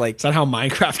kids. Like, Is that how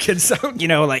Minecraft kids sound?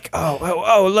 like,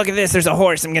 oh, look at this. There's a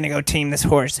horse. I'm going to go tame this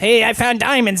horse. Hey, I found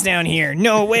diamonds down here.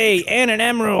 No way. And an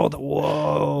emerald.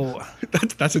 Whoa.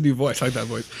 That's a new voice. I like that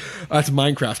voice. That's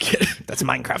Minecraft kid. That's a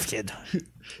Minecraft kid.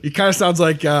 He kind of sounds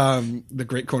like the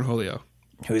Great Cornholio.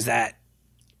 Who's that?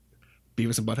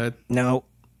 Beavis and Butthead. No.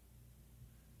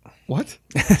 What?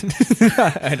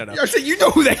 I don't know. I said you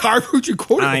know who they are. Who'd you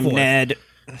quote I'm before? Ned.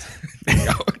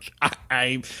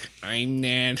 I'm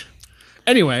Ned.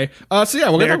 Anyway, so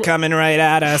yeah, They're coming right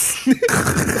at us.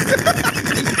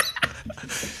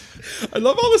 I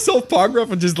love all the South Park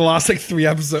references the last 3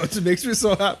 episodes. It makes me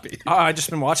so happy. I've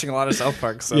just been watching a lot of South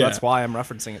Park, so Yeah. that's why I'm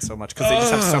referencing it so much, because they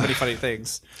just have so many funny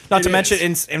things. Not to mention,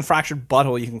 in Fractured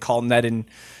Butthole, you can call Ned and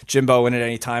Jimbo in at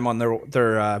any time on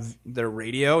their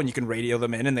radio, and you can radio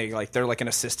them in, and they're like an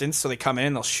assistant, so they come in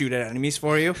and they'll shoot at enemies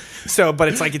for you. So, but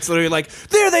it's literally like,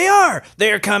 there they are,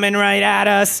 they're coming right at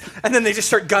us, and then they just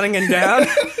start gunning them down,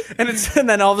 and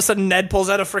then all of a sudden Ned pulls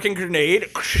out a freaking grenade.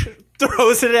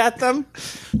 Throws it at them.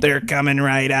 They're coming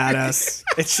right at us.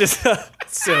 It's just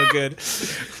so good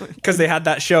because they had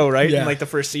that show right in the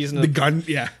first season of The gun,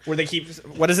 yeah. where they keep,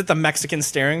 what is it, the Mexican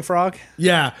staring frog?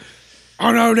 Yeah.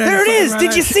 Oh no, Ned, There it is. right.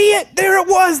 Did you see it? There it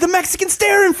was, the Mexican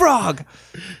staring frog.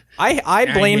 I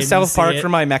blame didn't South see Park it. for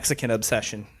my Mexican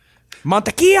obsession.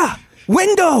 Mantequilla,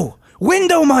 window,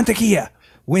 Mantequilla,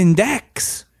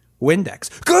 Windex.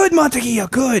 Good,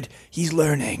 Mantequilla, good. He's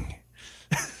learning.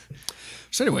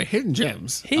 So anyway, Hidden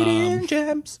Gems. Hidden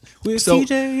Gems with so-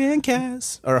 TJ and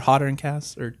Cass. Or Hotter and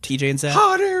Cass. Or TJ and Zach.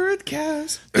 Hotter at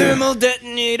Cass. Thermal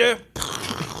detonator.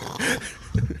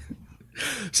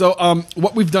 So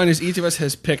what we've done is each of us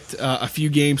has picked a few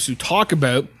games to talk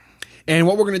about. And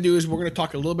what we're going to do is we're going to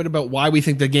talk a little bit about why we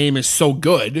think the game is so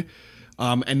good.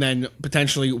 And then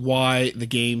potentially why the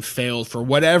game failed for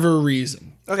whatever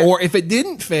reason. Okay. Or if it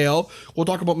didn't fail, we'll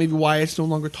talk about maybe why it's no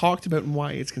longer talked about and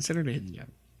why it's considered a hidden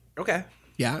gem. Okay.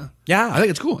 Yeah. Yeah. I think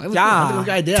it's cool. I think Yeah. it's a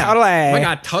good idea. Totally. Oh my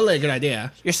God, totally a good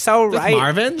idea. You're so right.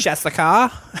 Marvin?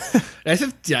 Jessica. Is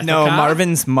it Jessica? No,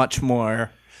 Marvin's much more.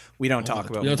 We don't talk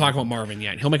about We don't talk about Marvin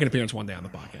yet. He'll make an appearance one day on the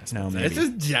podcast. No, maybe. This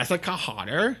is Jessica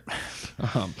Hodder.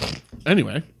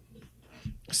 Anyway.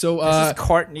 So This is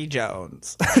Courtney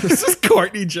Jones. this is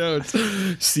Courtney Jones.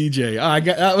 CJ.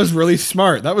 That was really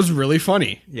smart. That was really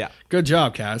funny. Yeah. Good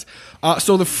job, Kaz.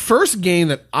 So the first game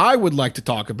that I would like to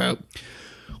talk about,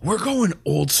 we're going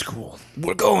old school.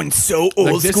 We're going so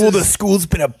old this school. is- The school's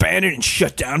been abandoned and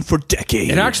shut down for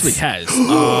decades. It actually has.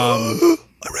 I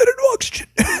read an oxygen.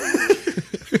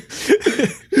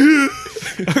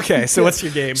 Okay, so what's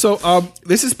your game? So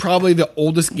this is probably the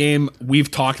oldest game we've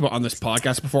talked about on this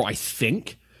podcast before, I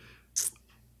think.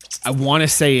 I want to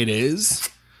say it is.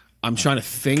 I'm trying to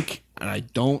think, and I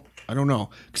don't know.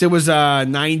 Because it was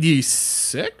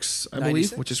 96, I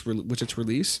believe, 96? which its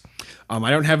release. I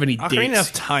don't have any Ocarina dates.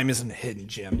 of Time isn't a hidden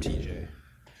gem, TJ.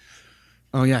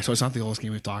 Oh, yeah, so it's not the oldest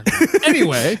game we've talked about.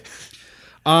 Anyway,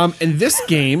 in this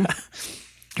game,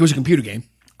 it was a computer game.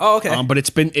 Oh, okay. But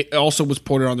it also was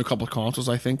ported onto a couple of consoles,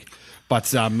 I think.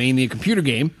 But mainly a computer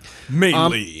game.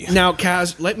 Mainly. Now,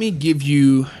 Kaz, let me give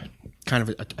you kind of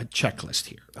a checklist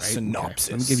here. Right? synopsis.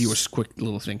 Okay. Let me give you a quick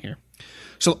little thing here.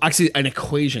 So, actually, an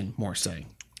equation, more saying.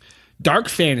 Dark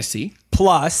fantasy,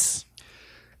 Plus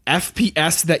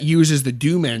FPS that uses the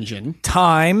Doom engine,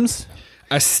 times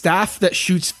a staff that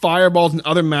shoots fireballs and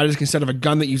other magic instead of a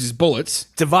gun that uses bullets,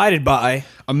 divided by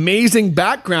amazing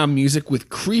background music with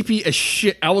creepy as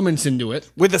shit elements into it.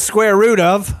 with the square root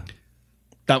of.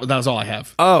 That was all I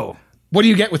have. Oh, What do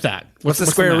you get with that? what's the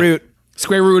in square that? root?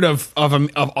 Square root of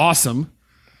awesome.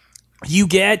 You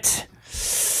get.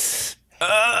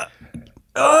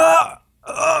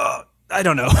 I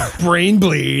don't know. Brain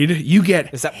bleed. You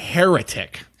get Is that-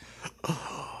 heretic.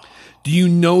 Do you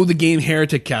know the game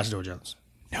Heretic, Casdo Jones?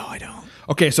 No, I don't.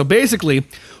 Okay, so basically,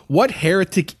 what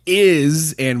Heretic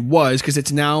is and was, because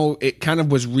it kind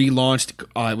of was relaunched.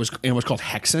 It was called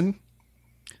Hexen.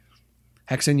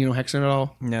 Hexen, you know Hexen at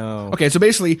all? No. Okay, so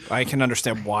basically, I can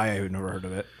understand why I've never heard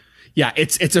of it. yeah,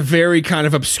 it's a very kind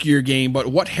of obscure game. But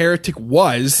what Heretic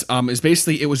was is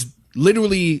basically it was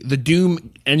literally the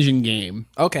Doom engine game.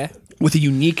 Okay. with a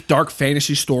unique dark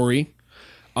fantasy story.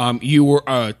 You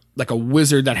were like a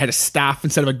wizard that had a staff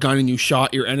instead of a gun, and you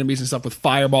shot your enemies and stuff with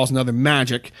fireballs and other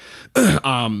magic.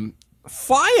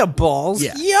 Fireballs?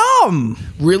 Yeah. Yum!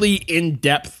 Really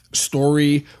in-depth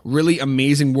story, really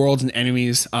amazing worlds and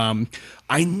enemies.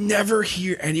 I never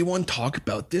hear anyone talk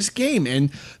about this game,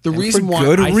 and the reason why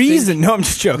Good I reason. think, No, I'm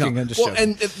just joking. I'm just joking.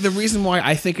 and the reason why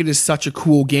I think it is such a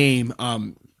cool game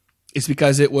is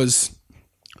because it was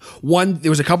one.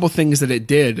 There was a couple things that it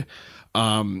did.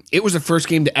 It was the first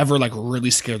game to ever like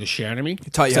really scare the shit out of me.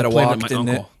 It taught you how to walk, didn't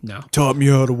it? No, Taught me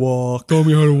how to walk. taught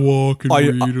me how to walk and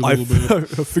read a little bit.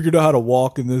 I figured out how to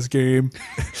walk in this game.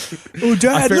 Oh, I Dad,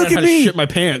 figured out look how at to me. shit my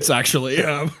pants. Actually,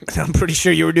 I'm pretty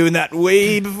sure you were doing that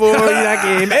way before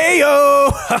that game.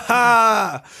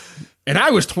 Ayo! and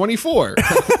I was 24.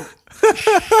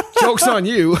 Joke's on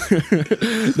you.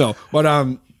 No,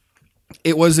 but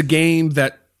it was a game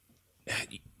that.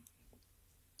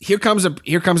 Here comes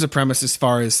a premise as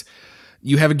far as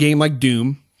you have a game like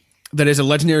Doom that is a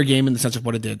legendary game in the sense of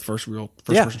what it did, first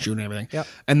person shooter and everything. Yeah.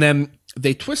 And then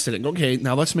they twisted it and go, okay,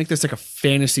 now let's make this like a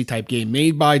fantasy type game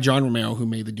made by John Romero, who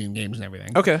made the Doom games and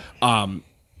everything. Okay.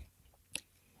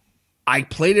 I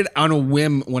played it on a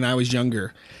whim when I was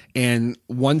younger. And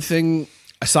one thing,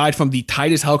 aside from the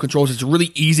tight as hell controls, it's a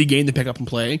really easy game to pick up and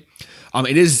play.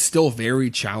 It is still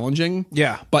very challenging.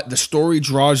 Yeah. But the story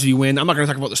draws you in. I'm not going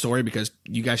to talk about the story because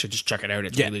you guys should just check it out.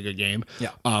 It's a really good game. Yeah.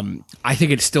 I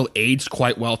think it's still aged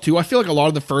quite well too. I feel like a lot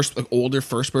of the older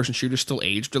first person shooters still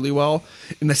aged really well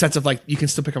in the sense of like you can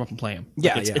still pick them up and play them.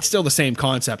 Yeah, Like, yeah. It's still the same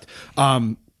concept.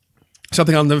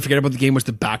 Something I'll never forget about the game was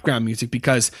the background music,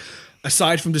 because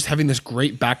aside from just having this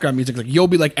great background music, like you'll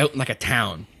be like out in like a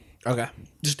town, Okay.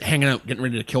 just hanging out, getting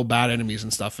ready to kill bad enemies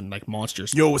and stuff and like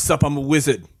monsters. Yo, what's up? I'm a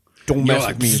wizard. Don't You're mess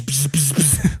like,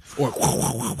 with me. or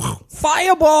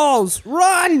Fireballs!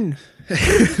 Run!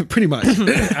 pretty much.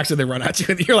 Actually, they run at you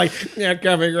and you're like, they're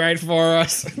coming right for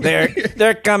us.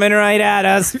 They're coming right at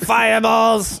us.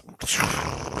 Fireballs!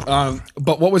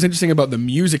 But what was interesting about the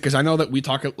music, because I know that we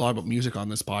talk a lot about music on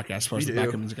this podcast, as far as the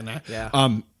background music and that.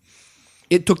 Yeah.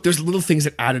 There's little things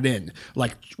that added in,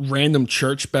 like random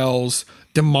church bells,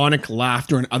 demonic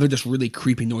laughter, and other just really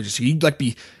creepy noises. So you'd like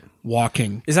be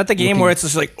walking. Is that the game where it's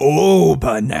just like, oh,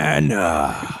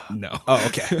 banana? No. Oh,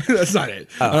 okay. That's not it.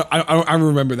 I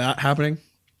remember that happening.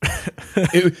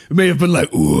 It may have been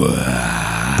like, ooh,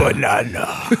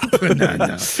 Banana.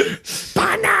 banana.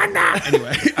 Banana.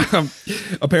 Anyway,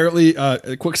 apparently,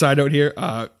 a quick side note here.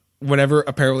 Whenever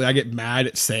apparently I get mad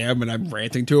at Sam and I'm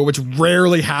ranting to her, which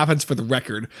rarely happens for the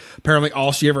record. Apparently,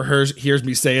 all she ever hears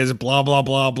me say is blah, blah,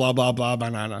 blah, blah, blah, blah,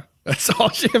 banana. That's all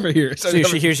she ever hears. So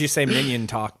she hears you say minion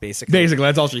talk, basically. Basically,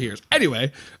 that's all she hears.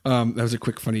 Anyway, that was a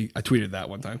quick funny. I tweeted that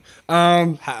one time.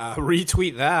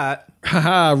 Retweet that.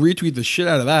 Haha, retweet the shit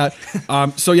out of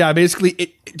that. So yeah, basically,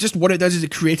 it just what it does is it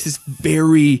creates this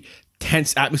very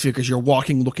tense atmosphere because you're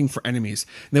walking looking for enemies.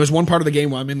 And there was one part of the game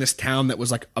where I'm in this town that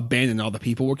was like abandoned, and all the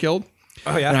people were killed.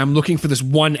 Oh yeah. And I'm looking for this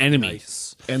one enemy,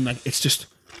 Nice. and like it's just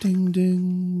ding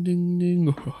ding ding ding.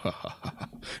 And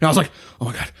I was like, oh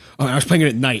my god! I was playing it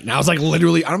at night, and I was like,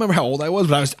 literally, I don't remember how old I was,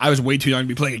 but I was way too young to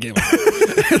be playing a game like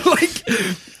that. Like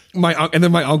and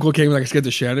then my uncle came and like scared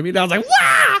the shit out of me, and I was like,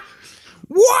 wah,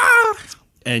 wah.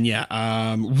 And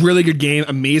yeah, really good game,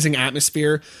 amazing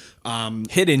atmosphere.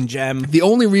 Hidden gem. The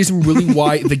only reason really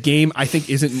why the game I think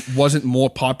wasn't more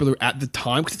popular at the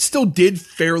time, because it still did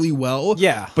fairly well.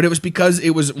 Yeah. But it was because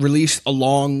it was released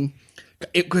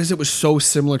because it was so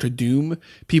similar to Doom.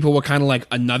 People were kind of like,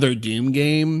 another Doom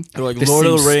game. They're like This Lord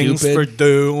of the seems Rings stupid. for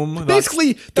Doom.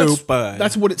 Basically, stupid.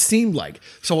 that's what it seemed like.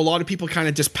 So a lot of people kind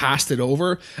of just passed it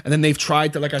over, and then they've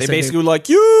tried to, like I They said, basically were like,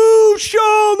 you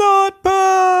shall not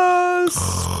pass.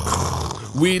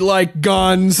 we like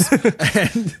guns,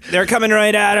 and They're coming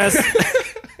right at us.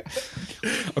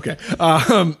 okay.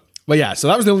 But yeah, so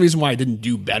that was the only reason why I didn't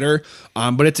do better.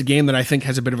 But it's a game that I think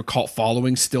has a bit of a cult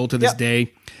following still to this Yep.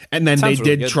 day. And then they Sounds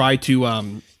really did good. try to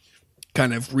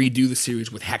kind of redo the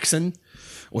series with Hexen,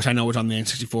 which I know was on the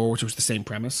N64, which was the same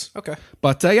premise. Okay.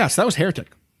 But yeah, so that was Heretic.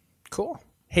 Cool.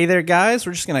 Hey there, guys.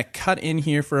 We're just going to cut in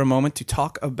here for a moment to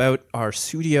talk about our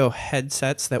studio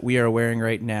headsets that we are wearing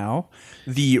right now,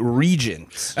 the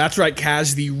Regents. That's right,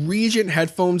 Kaz. The Regent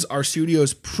headphones are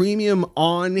Studio's premium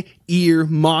on-ear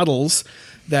models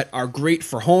that are great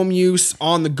for home use,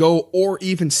 on the go, or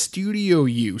even studio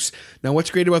use. Now,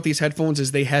 what's great about these headphones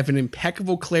is they have an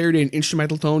impeccable clarity in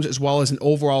instrumental tones as well as an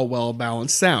overall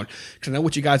well-balanced sound. Because I know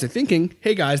what you guys are thinking.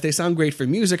 Hey, guys, they sound great for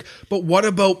music, but what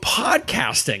about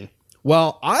podcasting?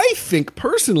 Well, I think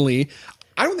personally,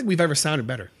 I don't think we've ever sounded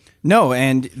better. No,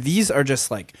 and these are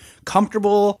just like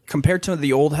comfortable compared to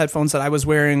the old headphones that I was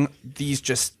wearing. These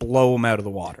just blow them out of the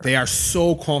water. They are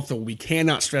so comfortable. We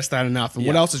cannot stress that enough. And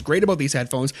what else is great about these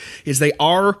headphones is they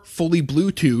are fully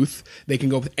Bluetooth. They can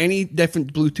go with any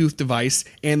different Bluetooth device,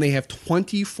 and they have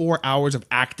 24 hours of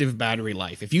active battery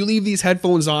life. If you leave these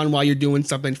headphones on while you're doing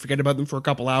something, forget about them for a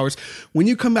couple hours, when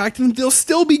you come back to them, they'll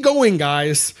still be going,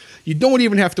 guys. You don't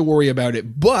even have to worry about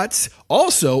it. But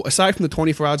also, aside from the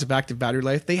 24 hours of active battery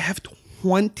life, they have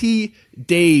 20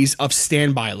 days of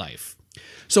standby life.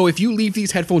 So if you leave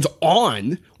these headphones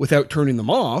on without turning them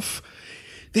off,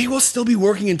 they will still be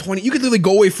working in 20. You could literally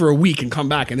go away for a week and come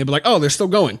back and they'll be like, oh, they're still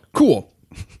going. Cool.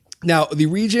 Now, the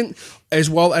Regent, as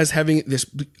well as having this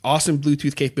awesome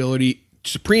Bluetooth capability,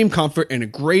 supreme comfort, and a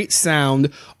great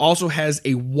sound, also has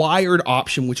a wired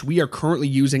option, which we are currently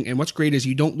using. And what's great is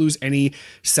you don't lose any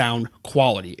sound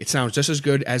quality. It sounds just as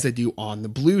good as they do on the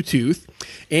Bluetooth.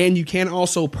 And you can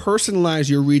also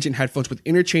personalize your Regent headphones with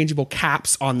interchangeable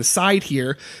caps on the side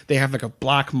here. They have like a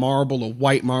black marble, a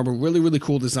white marble, really, really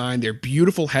cool design. They're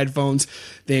beautiful headphones.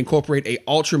 They incorporate a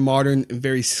ultra modern and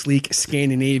very sleek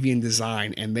Scandinavian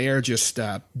design. And they are just,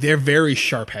 they're very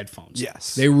sharp headphones.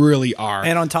 Yes. They really are.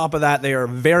 And on top of that, they are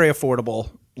very affordable,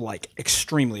 like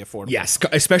extremely affordable. Yes,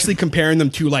 especially comparing them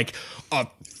to like a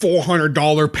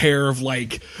 $400 pair of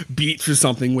like Beats or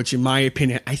something, which in my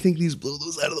opinion, I think these blow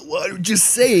those out of the water, just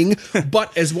saying.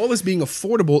 But as well as being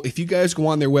affordable, if you guys go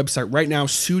on their website right now,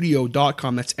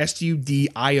 Sudio.com, that's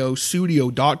SUDIO,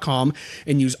 Sudio.com,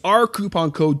 and use our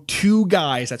coupon code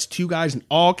 2GUYS, that's 2 guys in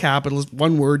all capitals,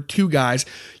 one word, 2 guys,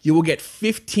 you will get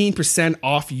 15%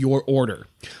 off your order.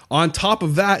 On top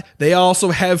of that, they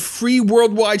also have free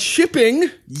worldwide shipping.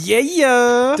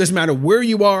 Yeah. Doesn't matter where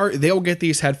you are, they'll get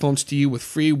these headphones to you with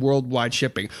free worldwide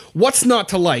shipping. What's not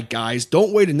to like, guys?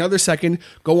 Don't wait another second.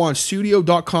 Go on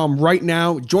Sudio.com right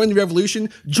now. Join the revolution.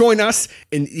 Join us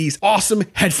in these awesome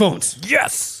headphones.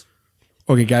 Yes.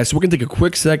 Okay, guys, so we're going to take a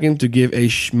quick second to give a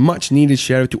much needed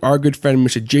shout out to our good friend,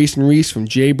 Mr. Jason Reese from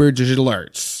Jaybird Digital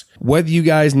Arts. Whether you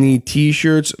guys need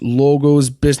t-shirts, logos,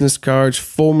 business cards,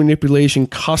 phone manipulation,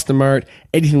 custom art,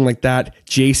 anything like that,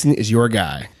 Jason is your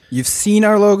guy. You've seen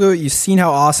our logo. You've seen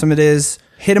how awesome it is.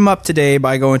 Hit him up today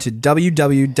by going to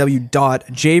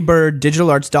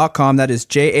www.jaybirddigitalarts.com. That is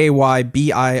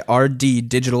JAYBIRD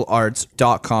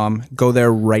digitalarts.com. Go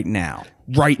there right now.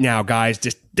 Right now, guys.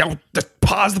 Just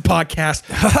pause the podcast.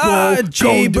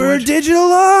 Jaybird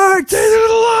Digital Arts.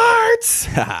 Digital Arts.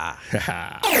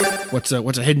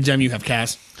 What's a hidden gem you have,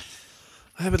 Cass?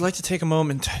 I would like to take a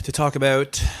moment to talk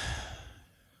about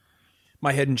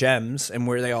my hidden gems and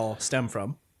where they all stem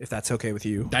from, if that's okay with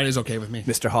you, That is okay with me.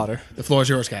 Mr. Hodder. The floor is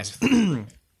yours, Cass.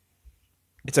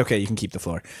 It's okay. You can keep the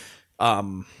floor.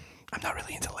 I'm not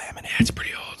really into laminate. It's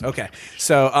pretty old. Okay.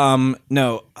 So,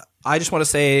 no, I just want to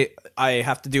say I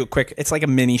have to do a quick, it's like a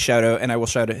mini shout out, and I will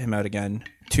shout him out again,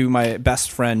 to my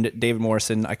best friend, David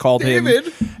Morrison. I called him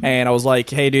and I was like,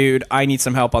 hey, dude, I need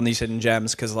some help on these hidden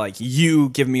gems because, like, you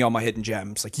give me all my hidden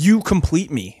gems. Like, you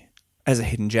complete me as a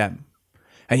hidden gem.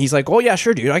 And he's like, oh, yeah,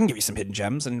 sure, dude, I can give you some hidden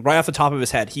gems. And right off the top of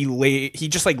his head, he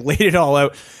just like laid it all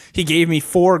out. He gave me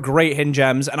 4 great hidden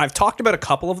gems, and I've talked about a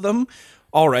couple of them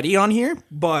already on here,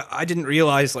 but I didn't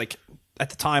realize, like, at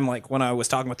the time, like, when I was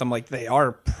talking with them, like, they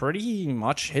are pretty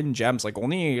much hidden gems. Like,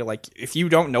 only, like, if you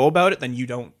don't know about it, then you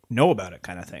don't know about it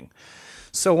kind of thing.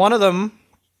 So one of them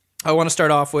I want to start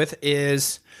off with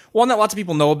is one that lots of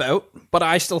people know about, but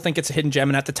I still think it's a hidden gem,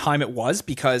 and at the time it was,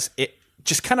 because it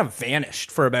just kind of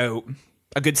vanished for about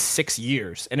a good 6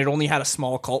 years, and it only had a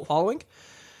small cult following.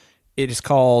 It is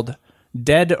called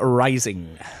Dead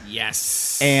Rising.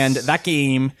 Yes. And that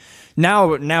game,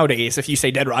 nowadays, if you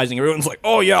say Dead Rising, everyone's like,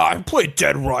 oh yeah, I played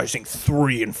Dead Rising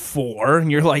 3 and 4.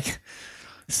 And you're like,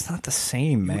 it's not the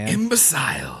same, man.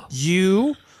 Imbecile.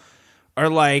 You are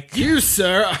like, You,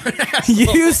 sir.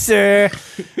 you, sir,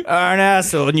 are an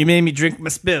asshole, and you made me drink my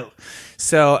spill.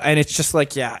 So, and it's just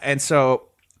like, yeah. And so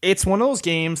it's one of those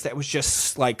games that was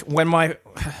just like,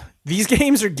 these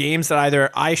games are games that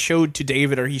either I showed to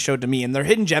David or he showed to me, and they're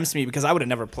hidden gems to me because I would have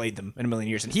never played them in a million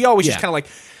years. And he always just kind of like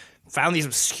found these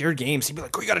obscure games. He'd be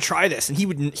like, oh, you got to try this. And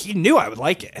he knew I would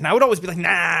like it. And I would always be like,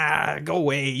 nah, go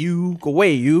away, you.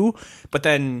 But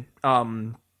then,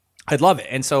 I'd love it.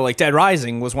 And so, like, Dead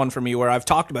Rising was one for me where I've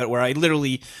talked about it, where I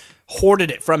literally hoarded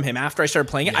it from him after I started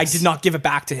playing it. Yes. I did not give it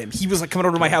back to him. He was like coming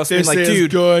over to my house and being like,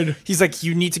 dude, good. He's like,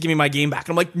 you need to give me my game back.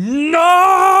 And I'm like,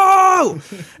 no!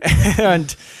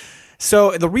 And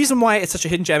so the reason why it's such a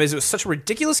hidden gem is it was such a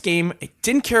ridiculous game. It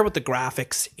didn't care about the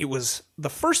graphics. It was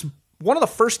one of the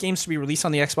first games to be released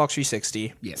on the Xbox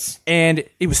 360. Yes. And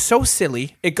it was so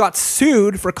silly. It got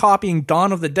sued for copying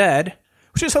Dawn of the Dead,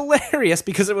 which is hilarious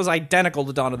because it was identical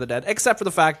to Dawn of the Dead, except for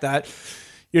the fact that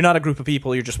you're not a group of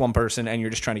people, you're just one person, and you're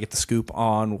just trying to get the scoop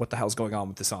on what the hell's going on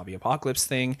with the zombie apocalypse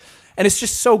thing. And it's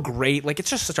just so great. Like, it's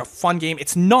just such a fun game.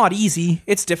 It's not easy.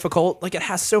 It's difficult. Like, it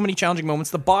has so many challenging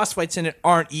moments. The boss fights in it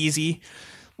aren't easy.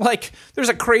 Like, there's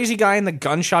a crazy guy in the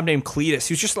gun shop named Cletus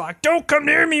who's just like, don't come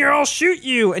near me or I'll shoot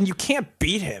you. And you can't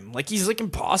beat him. Like, he's, like,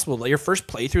 impossible. Like, your first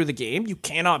playthrough of the game, you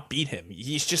cannot beat him.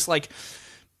 He's just, like,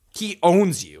 he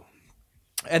owns you.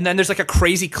 And then there's, like, a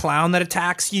crazy clown that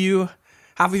attacks you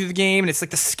halfway through the game, and it's like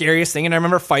the scariest thing. And I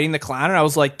remember fighting the clown, and I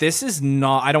was like, this is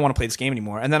not, I don't want to play this game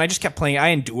anymore. And then I just kept playing. I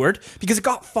endured because it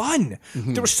got fun.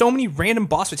 There were so many random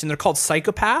boss fights, and they're called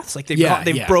psychopaths. Like,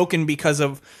 they've broken because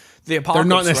of the apocalypse.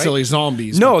 They're not necessarily right?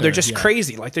 zombies. No, they're just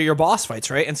crazy. Like, they're your boss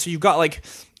fights, right? And so you've got like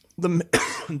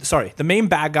the main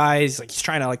bad guy is like, he's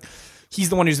trying to like, he's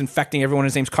the one who's infecting everyone.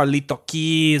 His name's Carlito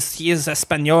Keys. He is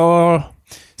Espanol.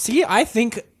 See, I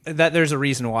think that there's a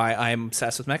reason why I'm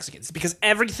obsessed with Mexicans. Because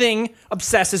everything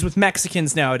obsesses with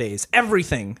Mexicans nowadays.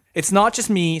 Everything. It's not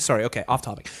just me. Sorry, okay, off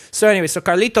topic. So anyway, so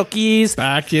Carlito Keys.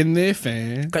 Back in the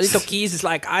fan. Carlito Keys is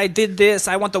like, I did this.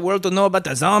 I want the world to know about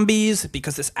the zombies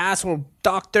because this asshole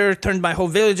doctor turned my whole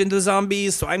village into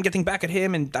zombies. So I'm getting back at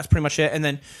him, and that's pretty much it. And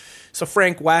then, so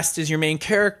Frank West is your main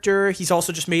character. He's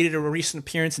also just made it a recent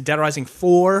appearance in Dead Rising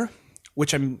 4,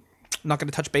 which I'm not going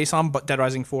to touch base on, but Dead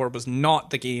Rising 4 was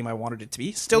not the game I wanted it to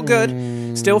be. Still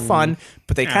good, still fun,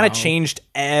 but they kind of changed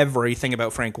everything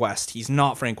about Frank West. He's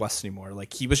not Frank West anymore.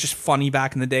 Like, he was just funny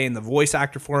back in the day, and the voice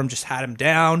actor for him just had him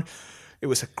down. It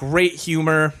was a great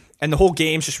humor, and the whole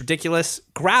game's just ridiculous.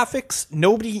 Graphics,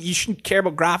 you shouldn't care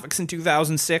about graphics in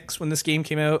 2006 when this game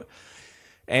came out.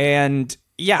 And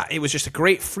yeah, it was just a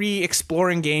great free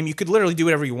exploring game. You could literally do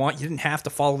whatever you want. You didn't have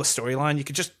to follow the storyline. You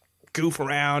could just goof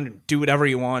around and do whatever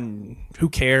you want, and who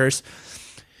cares?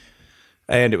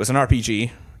 And it was an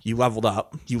RPG. You leveled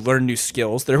up. You learned new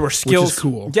skills. There were skills. Which is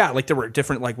cool. Yeah, like there were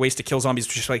different like ways to kill zombies,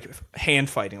 just like hand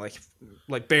fighting, like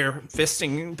bare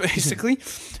fisting, basically.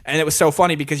 And it was so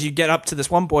funny because you get up to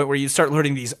this one point where you start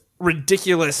learning these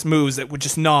ridiculous moves that would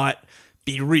just not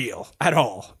be real at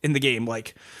all in the game.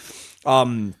 Like,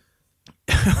 one's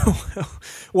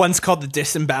called the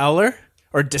Disemboweler.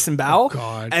 Or disembowel. Oh,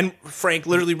 God. And Frank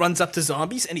literally runs up to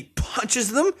zombies and he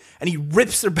punches them and he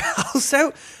rips their bowels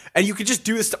out. And you could just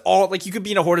do this to all, like, you could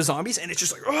be in a horde of zombies and it's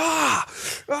just like,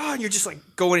 and you're just like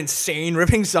going insane,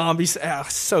 ripping zombies.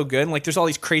 So good. And like, there's all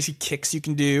these crazy kicks you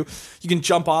can do. You can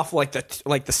jump off like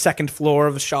the second floor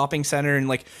of a shopping center and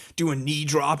like do a knee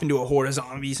drop into a horde of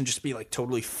zombies and just be like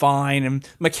totally fine. And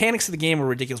mechanics of the game were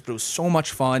ridiculous, but it was so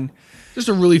much fun. Just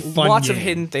a really fun Lots game. of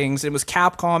hidden things. It was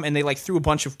Capcom, and they like threw a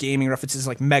bunch of gaming references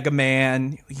like Mega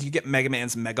Man. You get Mega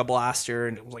Man's Mega Blaster,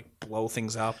 and it would like blow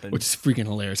things up. And Which is freaking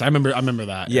hilarious. I remember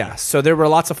that. yeah, so there were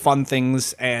lots of fun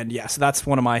things, and yeah, so that's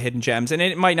one of my hidden gems. And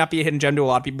it might not be a hidden gem to a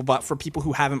lot of people, but for people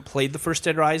who haven't played the first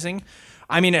Dead Rising,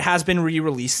 I mean, it has been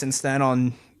re-released since then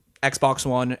on Xbox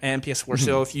One and PS4.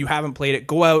 So if you haven't played it,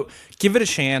 go out, give it a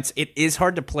chance. It is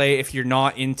hard to play if you're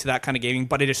not into that kind of gaming,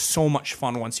 but it is so much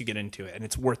fun once you get into it, and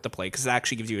it's worth the play because it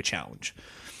actually gives you a challenge.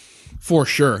 For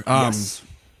sure. Yes.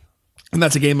 And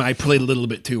that's a game I played a little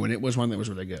bit too, and it was one that was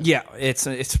really good. Yeah, it's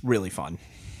really fun.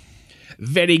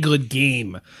 Very good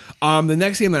game. The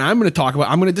next game that I'm going to talk about,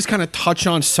 I'm going to just kind of touch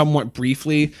on somewhat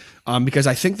briefly because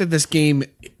I think that this game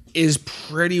is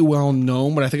pretty well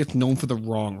known, but I think it's known for the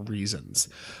wrong reasons.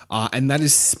 And that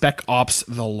is Spec Ops: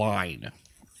 The Line.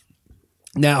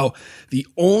 Now, the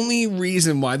only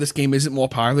reason why this game isn't more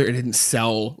popular, it didn't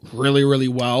sell really, really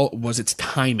well, was its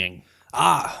timing.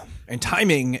 And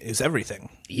timing is everything.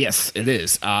 Yes, it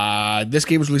is. This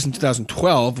game was released in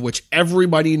 2012, which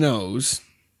everybody knows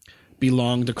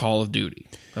belonged to Call of Duty.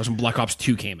 That was when Black Ops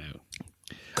 2 came out.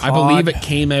 I believe it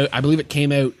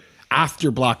came out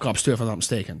after Black Ops 2, if I'm not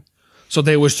mistaken. So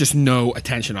there was just no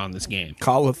attention on this game.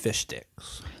 Call of Fish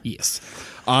Sticks. Yes.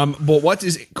 But what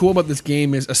is cool about this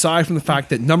game is, aside from the fact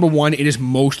that, number one, it is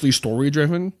mostly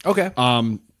story-driven. Okay.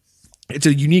 It's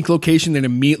a unique location that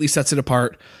immediately sets it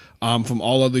apart from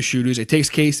all other shooters. It takes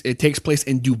place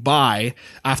in Dubai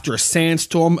after a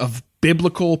sandstorm of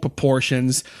biblical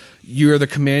proportions. You're the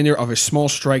commander of a small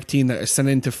strike team that is sent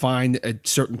in to find a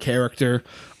certain character.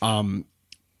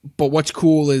 But what's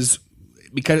cool is,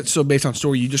 because it's so based on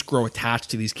story, you just grow attached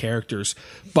to these characters.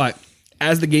 But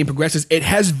as the game progresses, it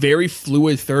has very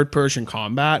fluid third-person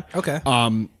combat. Okay.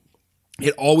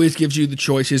 It always gives you the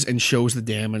choices and shows the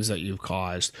damage that you've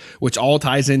caused, which all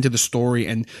ties into the story.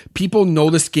 And people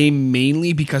know this game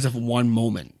mainly because of one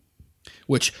moment.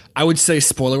 which I would say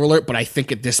spoiler alert, but I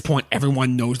think at this point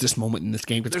everyone knows this moment in this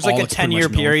game. There's like a 10-year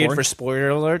period for spoiler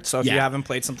alert, so if you Yeah. haven't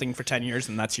played something for 10 years,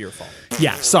 then that's your fault.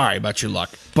 Yeah, sorry about your luck.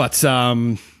 But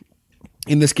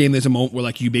in this game, there's a moment where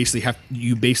like you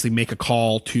basically make a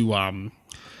call to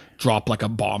drop like a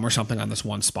bomb or something on this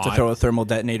one spot. Throw a thermal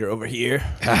detonator over here.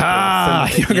 You're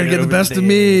gonna get the best of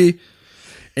me.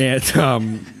 And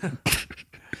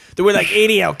There were like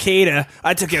 80 Al Qaeda.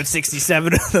 I took out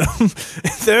 67 of them.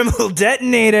 Thermal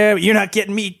detonator. You're not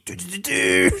getting me.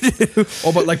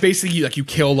 but like basically you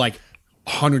kill like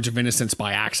hundreds of innocents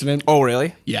by accident. Oh,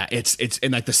 really? Yeah, it's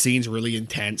and like the scene's really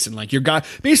intense and like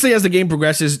basically as the game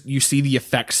progresses, you see the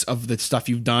effects of the stuff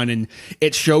you've done and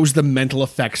it shows the mental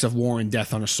effects of war and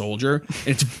death on a soldier. And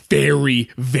it's very,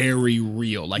 very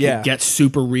real. Like Yeah. it gets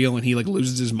super real and he like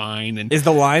loses his mind and Is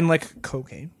the line like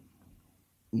cocaine?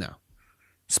 no.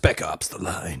 Spec Ops, the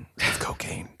line of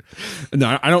cocaine.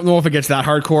 No, I don't know if it gets that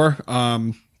hardcore.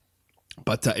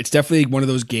 But it's definitely one of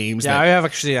those games Yeah, that I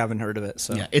haven't heard of it.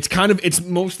 So yeah, it's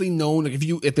mostly known like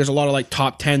if there's a lot of like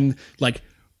top 10 like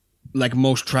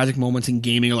most tragic moments in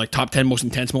gaming or like top 10 most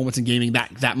intense moments in gaming,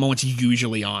 that moment's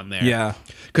usually on there. Yeah.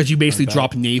 Because you basically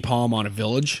drop napalm on a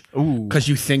village. Because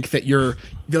you think that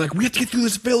they're like, we have to get through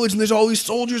this village and there's all these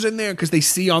soldiers in there because they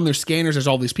see on their scanners there's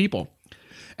all these people.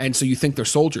 And so you think they're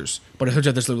soldiers. But it turns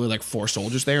out there's literally like 4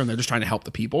 soldiers there and they're just trying to help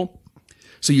the people.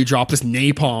 So you drop this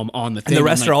napalm on the thing. And the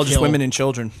rest like, are all just kill- women and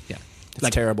children. Yeah.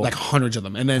 It's terrible. Like hundreds of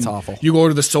them. And then It's awful. you go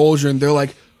to the soldier and they're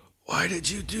like, why did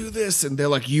you do this? And they're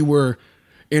like, you were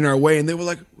in our way. And they were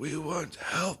like, we weren't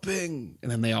helping. And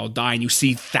then they all die. And you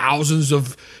see thousands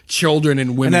of children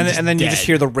and women. and then you just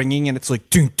hear the ringing and it's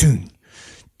like, dun, dun,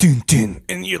 dun, dun.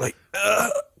 And you're like,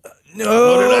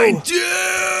 no. What did I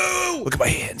do? Look at my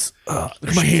hands. Look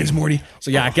at my hands, Morty.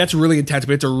 So yeah, it gets really intense,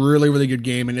 but it's a really, really good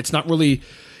game. And it's not really,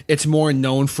 it's more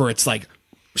known for its like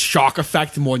shock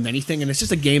effect more than anything. And it's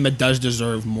just a game that does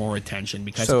deserve more attention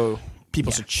because So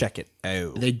people should check it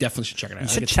out. they definitely should check it out. You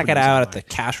should check it out at the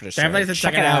cash register. Definitely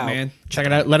check it out, man. Check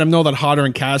it out. Let them know that Hodder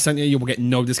and Kaz sent you. You will get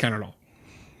no discount at all.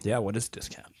 Yeah, what is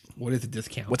discount? What is the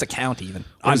discount? What's a count even?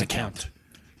 What is I'm a count?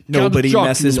 Nobody Count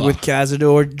messes Dracula. with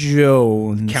Cazador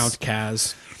Jones. Count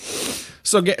Kaz.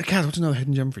 So, Kaz, what's another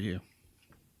hidden gem for you?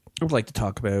 I would like to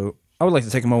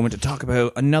take a moment to talk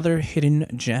about another hidden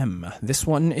gem. This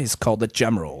one is called the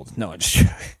Gemerald. No, I'm just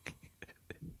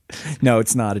joking. No,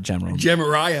 it's not a Gemerald.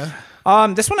 Gemariah.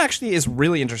 This one actually is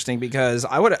really interesting because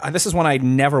this is one I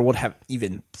never would have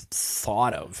even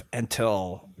thought of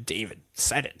until David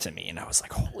said it to me, and I was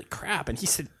like, holy crap. And he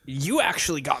said, you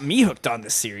actually got me hooked on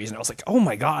this series. And I was like, oh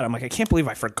my God. I'm like, I can't believe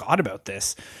I forgot about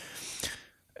this.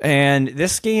 And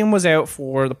this game was out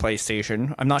for the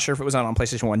PlayStation. I'm not sure if it was out on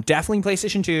PlayStation 1. Definitely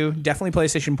PlayStation 2. Definitely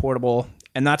PlayStation Portable.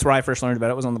 And that's where I first learned about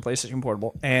it, was on the PlayStation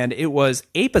Portable. And it was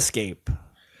Ape Escape.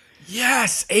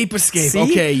 Yes, Ape Escape. See?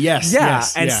 Okay, yes. Yeah,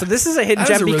 yes, and yeah. so this is a hidden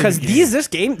That is gem a really because good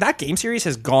game. that game series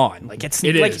has gone. Like it's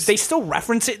It like is. they still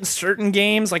reference it in certain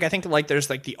games. Like I think like there's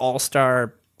like the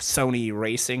All-Star Sony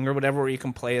Racing or whatever where you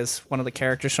can play as one of the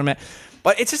characters from it.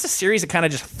 But it's just a series that kind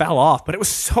of just fell off. But it was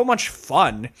so much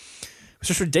fun. It was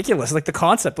just ridiculous. Like the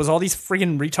concept was all these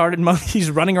freaking retarded monkeys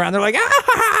running around. They're like,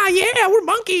 yeah, we're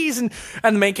monkeys. And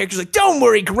the main character's like, don't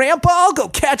worry, Grandpa, I'll go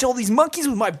catch all these monkeys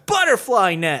with my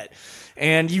butterfly net.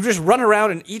 And you just run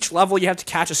around, and each level you have to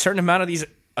catch a certain amount of these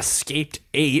escaped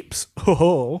apes.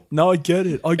 Oh, now I get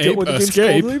it. I get Ape what the game's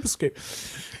Escape. called, Ape Escape.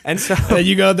 And so And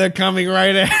you go, they're coming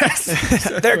right at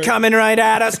us. they're coming right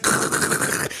at us.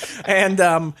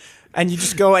 And you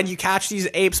just go and you catch these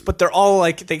apes, but they're all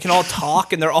like, they can all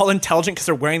talk and they're all intelligent because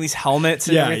they're wearing these helmets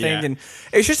and Yeah, everything. yeah. And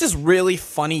it's just this really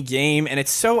funny game, and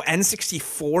it's so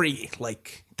N64-y.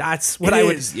 Like, that's what It I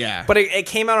would. is, yeah. But it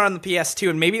came out on the PS2,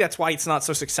 and maybe that's why it's not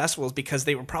so successful, is because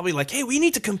they were probably like, hey, we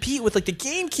need to compete with like the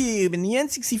GameCube and the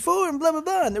N64 and blah, blah,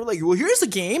 blah. And they were like, well, here's a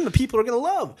game that people are going to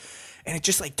love. And it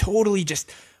just like totally just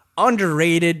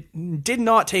underrated, did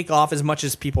not take off as much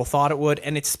as people thought it would,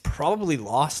 and it's probably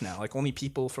lost now. Like only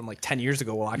people from like 10 years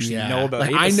ago will actually know about like,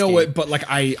 Ape I know Escape. it, but like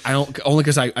I don't only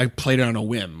because I played it on a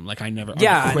whim. Like I never.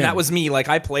 Yeah, on a and whim. that was me. Like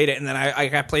I played it, and then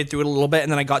I played through it a little bit,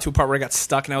 and then I got to a part where I got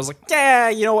stuck, and I was like, yeah,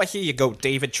 you know what? Here you go,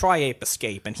 David. Try Ape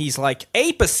Escape. And he's like,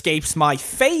 Ape Escape's my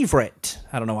favorite.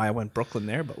 I don't know why I went Brooklyn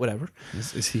there, but whatever.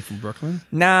 Is he from Brooklyn?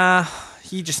 Nah,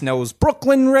 he just knows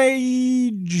Brooklyn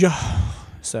Rage.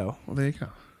 So Well, there you go.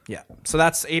 yeah, so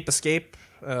that's Ape Escape.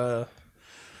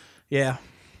 Yeah.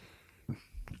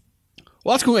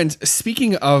 Well, that's cool. And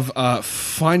speaking of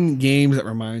fun games that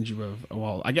remind you of,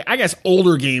 well, I guess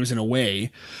older games in a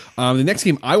way, the next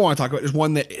game I want to talk about is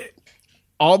one that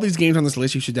all these games on this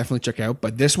list you should definitely check out.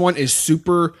 But this one is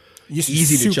super You should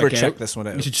easy to super check check out. this one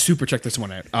out. You should super check this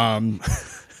one out.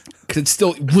 Because it's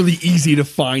still really easy to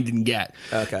find and get.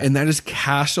 Okay. And that is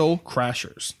Castle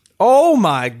Crashers. Oh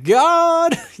my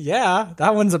god! Yeah,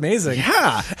 that one's amazing.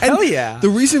 Yeah. Hell And yeah. The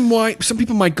reason why some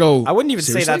people might go, I wouldn't even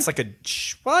say "Seriously?" that's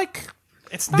like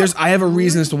it's not. I have a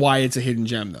reason as to why it's a hidden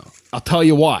gem, though. I'll tell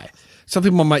you why. Some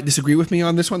people might disagree with me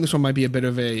on this one. This one might be a bit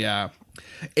of a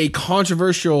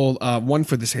controversial one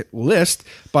for this list,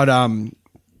 but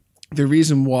the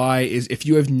reason why is if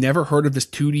you have never heard of this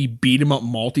 2D beat 'em up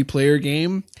multiplayer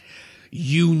game,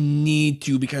 you need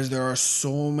to, because there are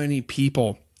so many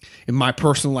people in my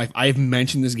personal life I've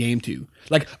mentioned this game to,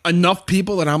 like enough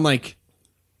people that I'm like,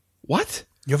 what?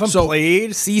 You haven't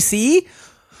played CC?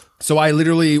 So I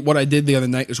literally, what I did the other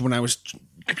night is when I was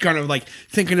kind of like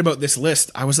thinking about this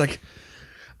list, I was like,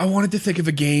 I wanted to think of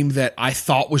a game that I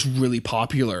thought was really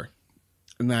popular.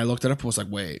 And then I looked it up and was like,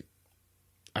 wait,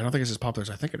 I don't think it's as popular as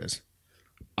I think it is.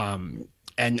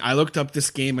 And I looked up this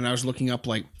game and I was looking up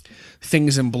like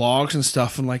things in blogs and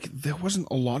stuff, and like there wasn't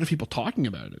a lot of people talking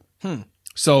about it.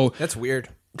 So That's weird.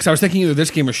 because I was thinking either this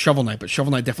game or Shovel Knight, but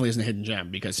Shovel Knight definitely isn't a hidden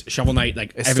gem because Shovel Knight,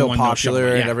 like It's everyone still knows Shovel popular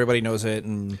Knight. and Yeah. everybody knows it.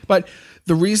 And But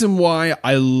the reason why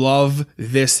I love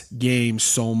this game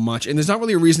so much, and there's not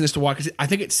really a reason as to why, because I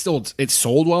think it sold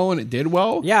well and it did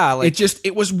well. Yeah, like,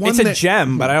 it was one it's a that,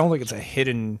 gem, but I don't think it's a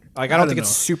hidden. Like I don't think know.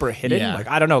 it's super hidden. Yeah. Like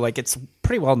I don't know. Like it's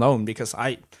pretty well known because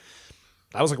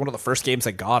that was like one of the first games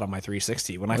I got on my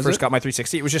 360. When I first got my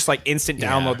 360, it was just like instant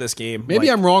download this game. Maybe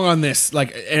like, I'm wrong on this.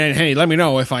 Like, and hey, let me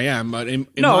know if I am. But in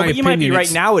no, my but you might be opinion, right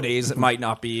it's- nowadays. It might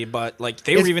not be, but like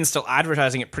they were even still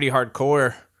advertising it pretty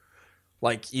hardcore.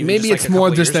 Like even Maybe just, like, it's a couple more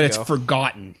of just years that ago. it's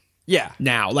forgotten Yeah,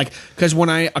 now. Like, because when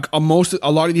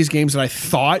a lot of these games that I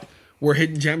thought were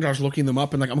hidden gems, I was looking them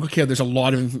up and like, I'm okay. There's a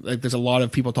lot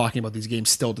of people talking about these games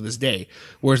still to this day.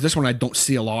 Whereas this one, I don't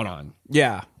see a lot on.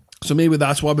 yeah. So maybe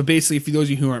that's why. But basically, for those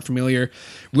of you who aren't familiar,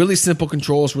 really simple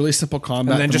controls, really simple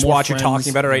combat. And then The just more watch you friends-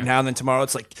 talking about it right now, and then tomorrow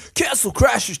it's like Castle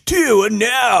Crashers 2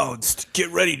 announced.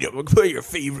 Get ready to play your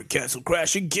favorite Castle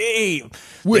Crasher game.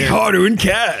 with harder and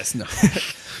cast. No.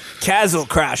 Castle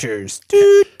Crashers.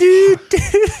 Do, do,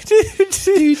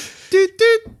 do,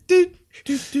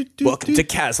 do, do. Welcome to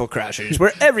Castle Crashers,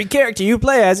 where every character you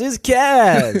play as is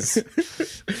Kaz.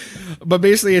 But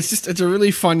basically, it's a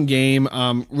really fun game.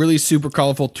 Really super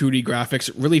colorful 2D graphics,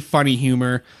 really funny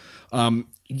humor.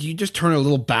 You just turn a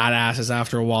little badasses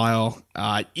after a while.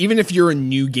 Even if you're a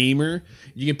new gamer,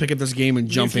 you can pick up this game and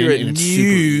jump If you're in. a And it's super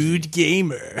easy. nude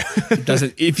gamer. It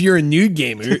doesn't. If you're a new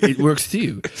gamer, it works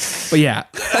too. But yeah,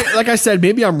 like I said,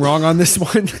 maybe I'm wrong on this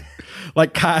one.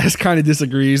 Like Kaz kind of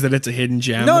disagrees that it's a hidden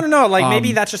gem. No. Like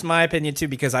maybe that's just my opinion too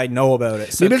because I know about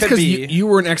it. So Maybe it it's could because be. you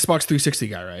were an Xbox 360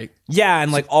 guy, right? Yeah, and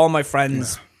like all my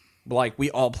friends, like we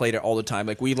all played it all the time.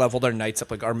 Like we leveled our knights up.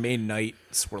 Like our main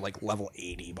knights were like level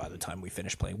 80 by the time we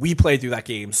finished playing. We played through that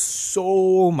game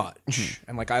so much,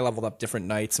 and like I leveled up different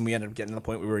knights, and we ended up getting to the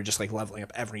point where we were just like leveling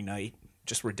up every night,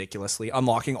 just ridiculously,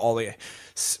 unlocking all the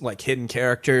like hidden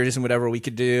characters and whatever we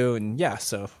could do. And yeah,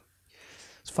 so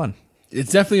it's fun.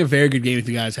 It's definitely a very good game. If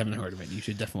you guys haven't heard of it, you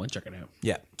should definitely check it out.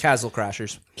 Yeah, Castle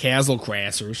Crashers. Castle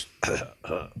Crashers.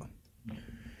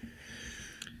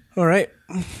 All right,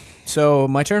 so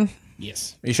my turn.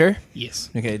 Yes. Are you sure? Yes.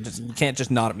 Okay, you can't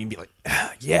just nod at me and be like,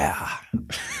 yeah,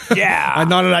 yeah. I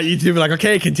nodded at you too, like,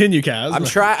 okay, continue, Kaz.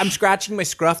 I'm scratching my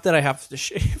scruff that I have to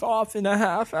shave off in a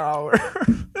half hour.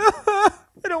 I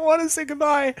don't want to say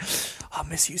goodbye. I'll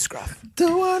miss you, scruff.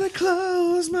 don't want to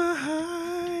close my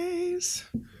eyes.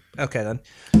 Okay then.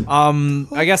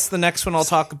 I guess the next one I'll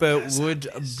talk about would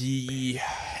be.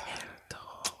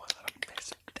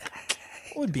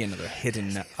 What would be another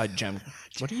hidden gem?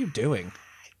 What are you doing?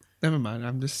 Never mind.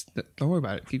 Don't worry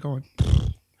about it. Keep going.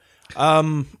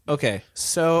 Okay,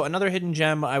 so another hidden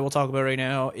gem I will talk about right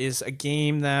now is a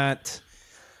game that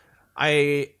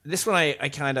I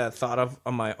kind of thought of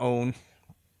on my own,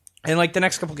 and like the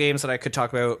next couple games that I could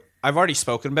talk about, I've already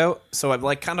spoken about, so I've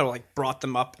like kind of like brought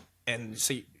them up, and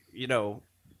so you know,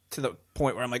 to the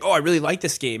point where I'm like, oh, I really like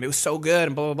this game. It was so good,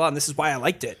 and blah blah blah, and this is why I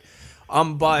liked it.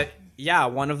 But yeah,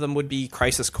 one of them would be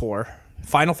Crisis Core.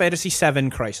 Final Fantasy VII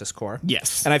Crisis Core.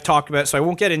 Yes. And I've talked about it, so I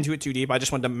won't get into it too deep. I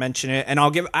just wanted to mention it. And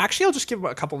I'll just give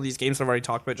a couple of these games I've already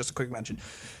talked about, just a quick mention.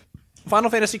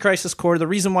 Final Fantasy Crisis Core, the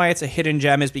reason why it's a hidden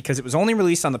gem is because it was only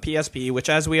released on the PSP, which,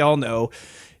 as we all know,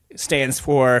 stands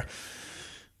for,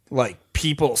 like,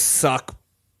 people suck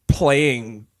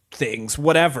playing things,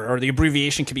 whatever. Or the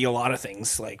abbreviation could be a lot of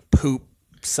things, like poop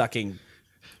sucking.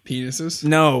 Penises?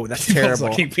 No, that's terrible.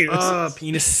 sucking penises.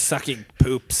 Penis sucking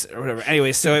poops or whatever.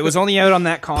 Anyway, so it was only out on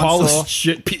that console. Polished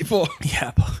shit people.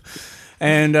 Yeah.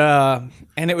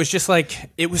 And it was just like,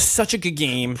 it was such a good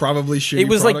game. Probably shitty It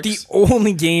was products. like the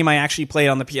only game I actually played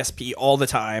on the PSP all the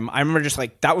time. I remember just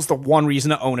like, that was the one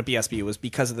reason to own a PSP was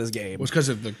because of this game. was because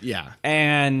of the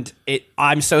And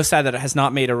I'm so sad that it has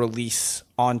not made a release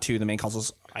onto the main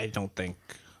consoles. I don't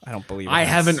believe it I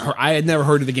has. haven't heard, I had never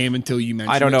heard of the game until you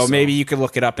mentioned I don't it, know. so- Maybe you could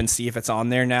look it up and see if it's on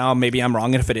there now. Maybe I'm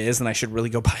wrong, and if it is, then I should really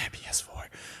go buy a PS4.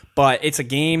 But it's a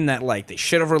game that like they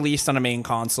should have released on a main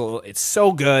console. It's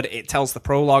so good. It tells the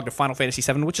prologue to Final Fantasy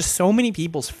VII, which is so many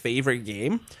people's favorite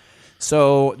game.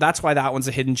 So that's why that one's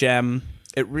a hidden gem.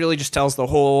 It really just tells the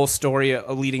whole story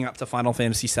leading up to Final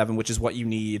Fantasy VII, which is what you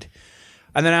need.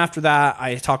 And then after that,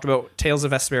 I talked about Tales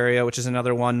of Vesperia, which is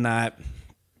another one that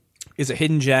is a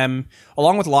hidden gem,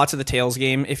 along with lots of the Tales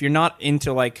game. If you're not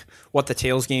into like what the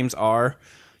Tales games are,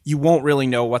 you won't really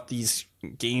know what these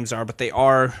games are, but they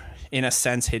are, in a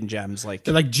sense, hidden gems. Like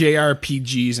They're like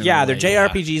JRPGs. In yeah, a they're way,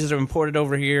 JRPGs that are imported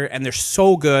over here, and they're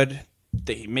so good.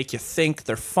 They make you think.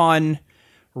 They're fun,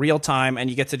 real time, and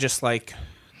you get to just like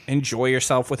enjoy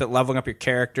yourself with it, leveling up your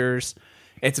characters.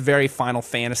 It's very Final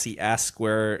Fantasy-esque,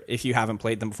 where if you haven't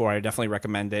played them before, I definitely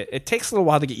recommend it. It takes a little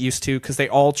while to get used to because they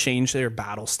all change their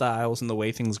battle styles and the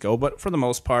way things go, but for the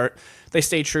most part, they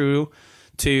stay true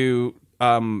to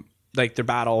like their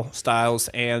battle styles,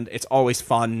 and it's always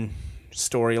fun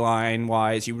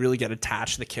storyline-wise. You really get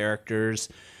attached to the characters,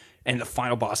 and the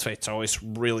final boss fight's always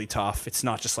really tough. It's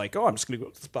not just like, oh, I'm just going to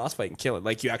go to this boss fight and kill it.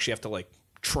 Like, you actually have to, like,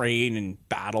 train and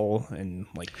battle and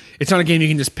like It's not a game you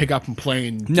can just pick up and play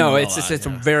and do no all it's that, it's a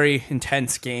very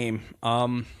intense game.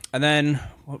 And then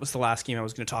what was the last game I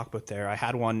was going to talk about there? I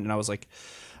had one and I was like,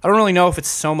 I don't really know if it's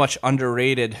so much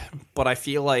underrated, but I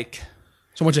feel like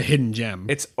so much a hidden gem.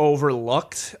 it's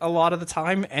overlooked a lot of the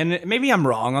time, and maybe I'm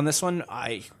wrong on this one.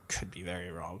 I could be very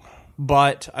wrong,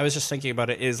 but I was just thinking about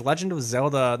it. Is Legend of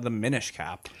Zelda the Minish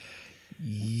Cap?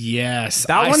 Yes,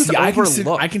 That one's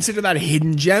overlooked. I consider that a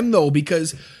hidden gem though,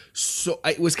 because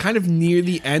it was kind of near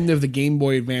the end of the Game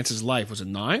Boy Advance's life, was it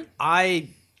not? I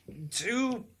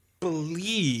do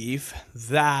believe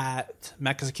that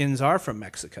Mexicans are from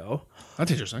Mexico.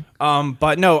 That's interesting.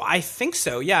 But no, I think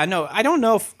so. Yeah, no, I don't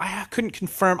know if I couldn't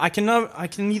confirm. I can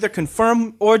neither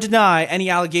confirm or deny any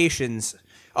allegations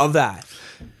of that.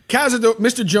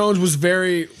 Mr. Jones was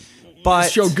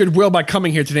showed goodwill by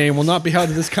coming here today and will not be held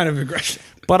to this kind of aggression.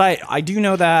 But I do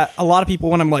know that a lot of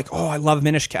people, when I'm like, oh, I love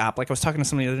Minish Cap. Like I was talking to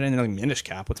somebody the other day and they're like, Minish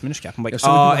Cap? What's Minish Cap? I'm like, some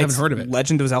people haven't it's heard of it.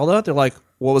 Legend of Zelda. They're like,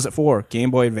 what was it for?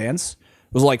 Game Boy Advance?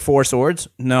 Was it like 4 swords?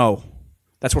 No.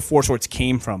 That's where 4 swords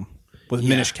came from, was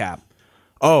Minish Cap.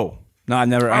 Oh, no, I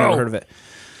never heard of it.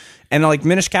 And like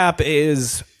Minish Cap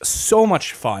is so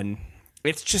much fun.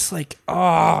 It's just like,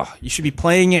 you should be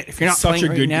playing it if you're not playing it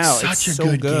right now. Such it's a so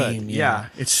good good game. Yeah.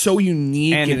 It's so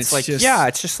unique, And it's like, just,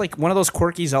 it's just like one of those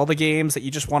quirky Zelda games that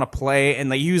you just want to play,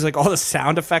 and they use like all the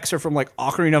sound effects are from like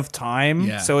Ocarina of Time.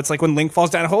 Yeah. So it's like when Link falls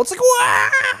down a hole, it's like, wah!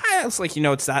 It's like,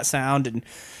 it's that sound, and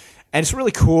it's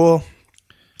really cool.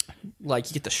 Like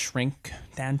you get to shrink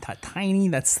down to tiny.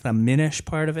 That's the Minish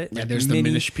part of it. Yeah, like there's the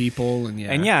Minish people,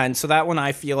 and so that one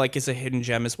I feel like is a hidden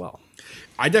gem as well.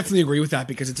 I definitely agree with that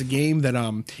because it's a game that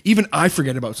even I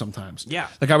forget about sometimes. Yeah.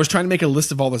 Like I was trying to make a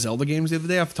list of all the Zelda games the other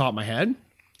day off the top of my head.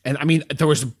 And I mean, there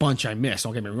was a bunch I missed,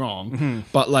 don't get me wrong.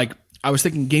 But like I was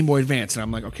thinking Game Boy Advance and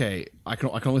I'm like, okay, I can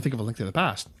only think of A Link to the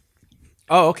Past.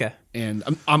 Oh, okay. And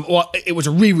it was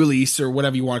a re-release or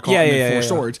whatever you want to call it, Four yeah.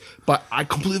 Swords. But I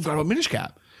completely forgot about Minish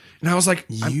Cap. And I was like,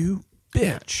 You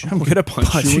bitch. I'm going to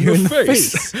punch you in the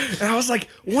face. And I was like,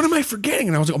 what am I forgetting?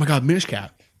 And I was like, oh my God, Minish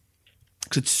Cap.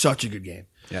 Because it's such a good game.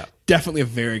 Yeah. Definitely a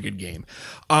very good game.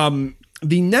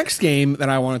 The next game that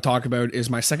I want to talk about is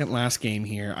my second last game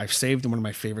here. I've saved one of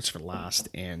my favorites for last.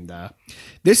 And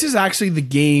this is actually the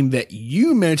game that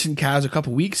you mentioned, Kaz, a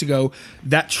couple weeks ago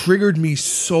that triggered me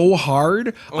so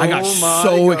hard. I got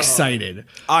so excited.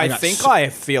 I think I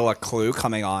feel a clue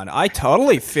coming on. I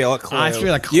totally feel a clue. I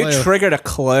feel a clue. You triggered a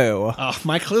clue.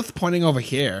 My clue's pointing over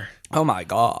here. Oh my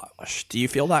gosh. Do you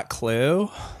feel that clue?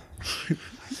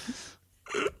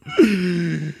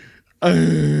 He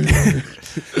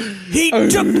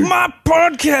took my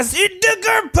podcast. He took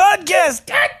our podcast.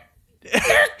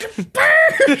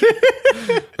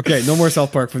 Okay, no more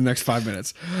South Park for the next 5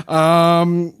 minutes.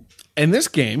 And this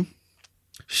game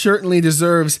certainly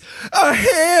deserves a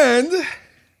hand.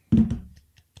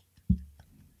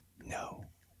 No.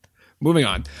 Moving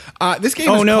on. This game.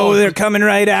 Oh is no, called- they're coming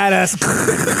right at us.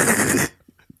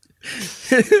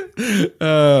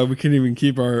 we can't even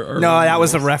keep our No, that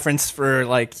was a reference for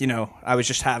I was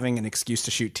just having an excuse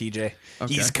to shoot TJ.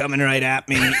 He's coming right at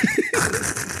me.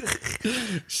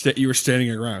 You were standing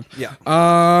your ground.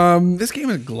 Yeah. This game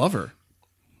is Glover.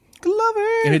 Glover.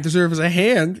 And it deserves a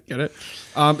hand. Get it?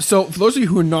 So for those of you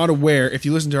who are not aware, if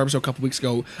you listened to our episode a couple weeks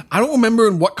ago, I don't remember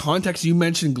in what context you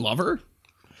mentioned Glover.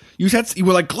 You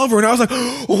were like Glover, and I was like,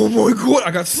 oh my god! I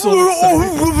got so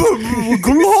excited.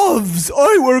 Gloves.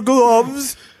 I wear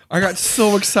gloves. I got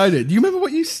so excited. Do you remember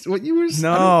what you were?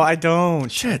 No, I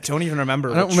don't. Shit, don't even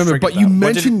remember. I don't remember. But you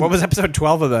mentioned what was episode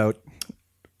 12 about?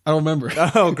 I don't remember.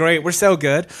 Oh, great. We're so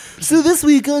good. So this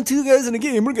week on Two Guys in a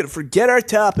Game, we're going to forget our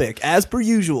topic, as per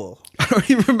usual. I don't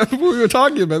even remember what we were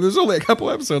talking about. There's only a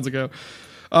couple episodes ago.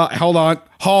 Hold on.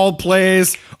 Hall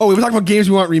plays. Oh, we were talking about games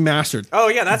we want remastered. Oh,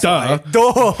 yeah, that's Duh. why. Duh.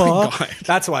 Oh my God.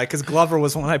 That's why, because Glover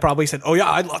was one I probably said, oh, yeah,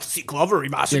 I'd love to see Glover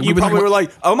remastered. Yeah, You we've been probably talking were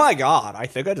like, oh, my God, I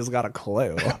think I just got a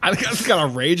clue. I just got a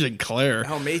raging Claire.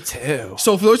 Oh, me too.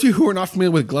 So for those of you who are not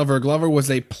familiar with Glover, Glover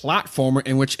was a platformer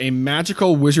in which a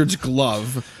magical wizard's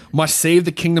glove must save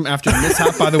the kingdom after a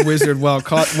mishap by the wizard while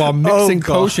mixing God.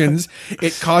 potions.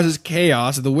 It causes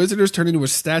chaos. The wizard is turned into a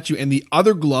statue, and the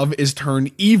other glove is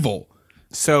turned evil.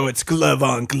 So it's glove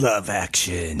on glove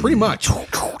action. Pretty much.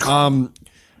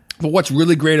 But what's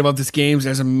really great about this game is it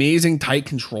has amazing tight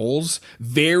controls,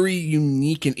 very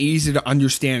unique and easy to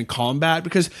understand combat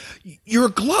because you're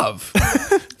a glove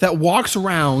that walks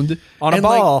around On a and,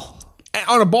 ball. Like,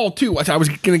 on a ball too. I was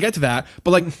going to get to that,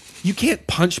 but like you can't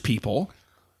punch people.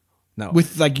 No.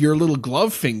 With like your little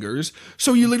glove fingers,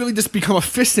 so you literally just become a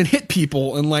fist and hit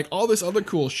people and like all this other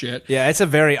cool shit. Yeah, it's a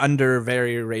very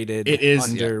very rated. It is.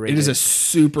 Underrated. It is a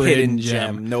super hidden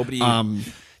gem. Nobody.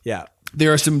 Yeah.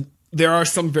 There are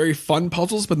some very fun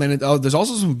puzzles, but then there's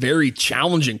also some very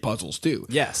challenging puzzles too.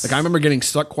 Yes. Like I remember getting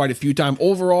stuck quite a few times.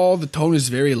 Overall, the tone is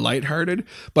very lighthearted,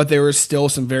 but there is still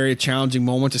some very challenging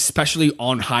moments, especially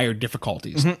on higher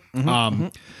difficulties.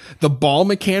 The ball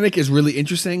mechanic is really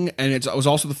interesting, and it was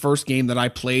also the first game that I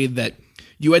played that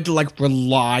you had to like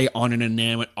rely on an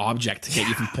inanimate object to get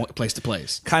you from place to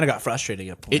place. Kind of got frustrating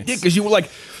at points. It did because you were like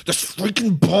this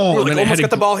freaking ball, You're and like, then it almost had get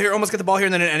to the ball here, almost get the ball here,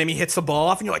 and then an enemy hits the ball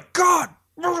off, and you're like, God,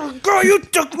 you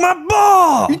took my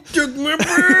ball. took my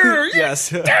ball.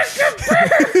 Yes.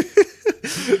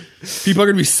 People are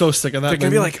gonna be so sick of that. They're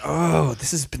gonna be like, oh,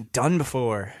 this has been done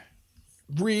before.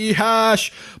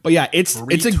 Rehash. But yeah, it's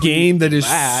a game that is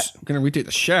that. I'm gonna retweet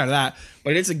the shit out of that.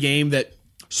 But it's a game that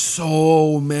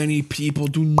so many people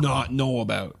do not know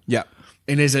about. Yeah.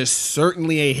 And is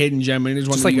certainly a hidden gem, and it is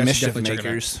one Just that like you guys Mischief should definitely check it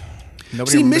out. Makers.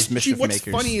 Nobody See, remembers Mischief, what's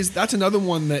Makers. funny is that's another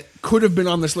one that could have been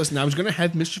on this list, and I was going to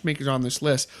have Mischief Makers on this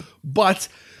list, but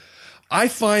I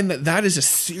find that is a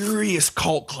serious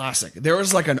cult classic. There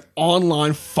is like an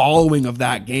online following of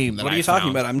that game. What are you talking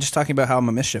about? I'm just talking about how I'm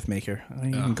a Mischief Maker. I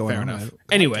ain't even going Fair on enough. with it.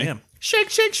 Anyway, damn. shake,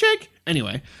 shake, shake.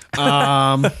 Anyway,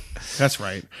 that's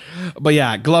right. But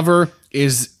yeah, Glover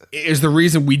is the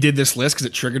reason we did this list because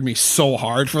it triggered me so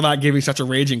hard for that. Gave me such a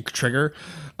raging trigger.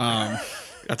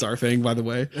 That's our thing, by the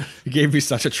way. It gave me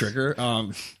such a trigger.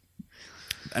 And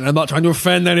I'm not trying to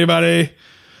offend anybody.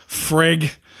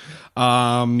 Frig.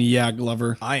 Yeah,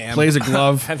 Glover. I am. Plays a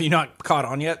glove. Have you not caught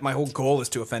on yet? My whole goal is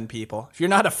to offend people. If you're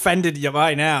not offended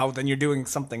by now, then you're doing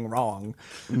something wrong.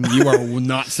 You are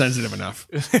not sensitive enough.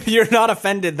 If you're not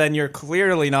offended, then you're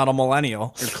clearly not a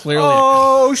millennial. You're clearly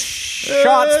Oh,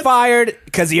 shots fired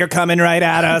because you're coming right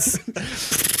at us.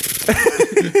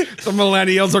 the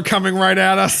millennials are coming right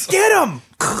at us. Get him!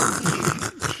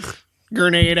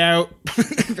 Grenade out.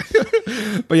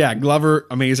 But yeah, Glover,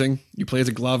 amazing. You play as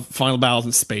a glove. Final battles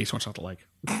in space. What's not to like?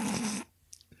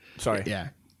 Sorry. Yeah.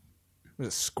 There's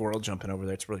a squirrel jumping over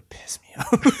there. It's really pissed me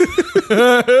off.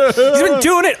 He's been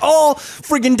doing it all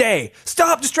friggin' day.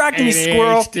 Stop distracting me,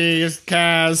 squirrel. ADHD is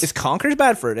Kaz. Is Conker's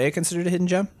Bad Fur Day considered a hidden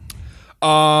gem?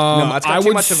 No, it's got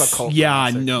too much of a cult Yeah,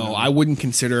 classic. no, I wouldn't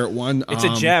consider it one. It's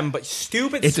a gem, but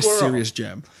stupid It's squirrel. a serious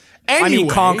gem. I mean,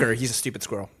 Anyway- Conker. He's a stupid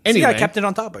squirrel. Anyway. See, I kept it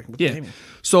on topic. Yeah.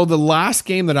 So the last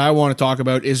game that I want to talk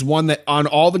about is one that out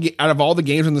of all the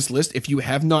games on this list, if you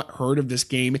have not heard of this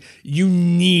game,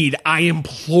 I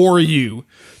implore you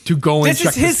to go and This check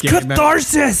is his this game out.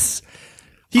 catharsis.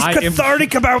 He's I am-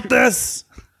 cathartic about this.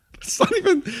 It's not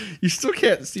even. You still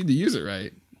can't seem to use it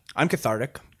right. I'm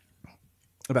cathartic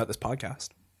about this podcast.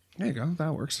 There you go.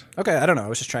 That works. Okay, I don't know. I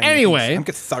was just trying. Anyway. I'm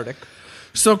cathartic.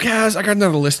 So, Kaz, I got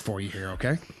another list for you here.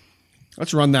 Okay,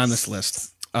 let's run down this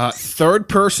list.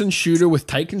 Third-person shooter with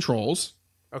tight controls,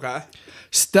 Okay.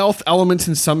 stealth elements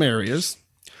in some areas,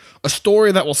 a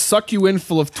story that will suck you in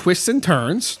full of twists and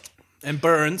turns. And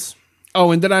Burns.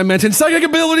 Oh, and did I mention psychic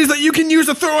abilities that you can use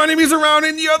to throw enemies around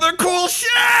and the other cool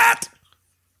shit?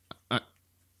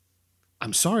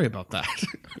 I'm sorry about that.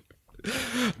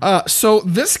 So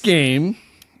this game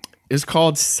is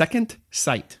called Second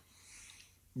Sight.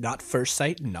 Not first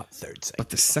sight, not third sight. but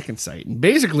the second sight. And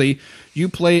basically, you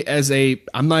play as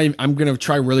I'm gonna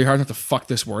try really hard not to fuck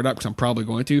this word up because I'm probably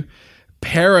going to.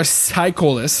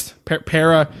 Parapsychologist,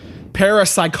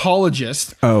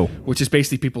 parapsychologist. Oh. Which is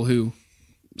basically people who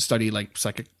study like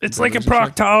psychic. It's like a abilities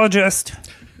and shit. proctologist.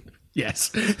 Yes,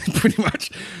 pretty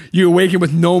much. You awaken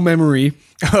with no memory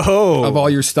Oh. of all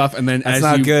your stuff, and then That's as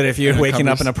not you, good if you're and it waking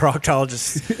up in covers- a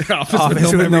proctologist's office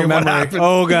office with no of what memory. happened.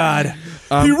 Oh, God.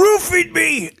 He roofied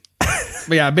me. But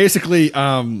yeah, basically,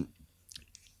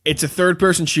 it's a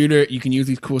third-person shooter. You can use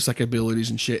these cool psychic abilities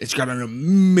and shit. It's got an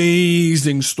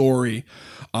amazing story.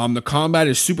 The combat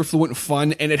is super fluent and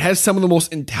fun, and it has some of the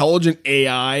most intelligent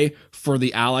AI for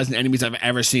the allies and enemies I've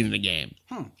ever seen in a game.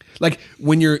 Like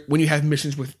when you have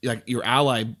missions with like your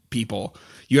ally people,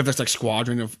 you have this like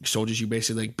squadron of soldiers you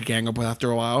basically like gang up with after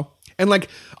a while. And like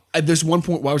at this one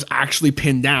point where I was actually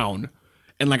pinned down,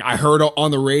 and like I heard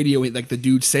on the radio like the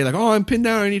dude say like, "Oh, I'm pinned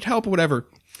down. I need help or whatever."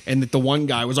 And that the one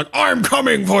guy was like, "I'm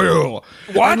coming for you."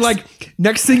 What? And like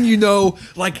next thing you know,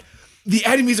 like the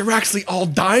enemies are actually all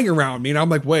dying around me, and I'm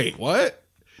like, "Wait, what?"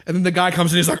 And then the guy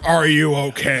comes in, he's like, "Are you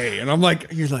okay?" And I'm like,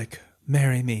 You're like,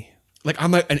 marry me. "Like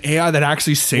I'm like an AI that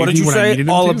actually saved What did me you when I say? needed him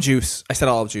Olive to." juice. I said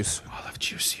olive juice. Olive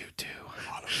juice, you do.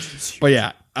 But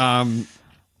yeah,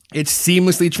 it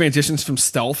seamlessly transitions from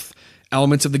stealth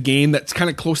elements of the game that's kind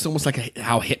of close to almost like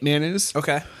how Hitman is.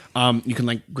 Okay. You can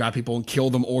like grab people and kill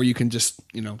them, or you can just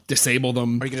disable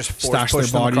them, Or you can just force stash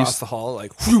push their them across bodies. the hall.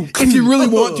 Like, If you really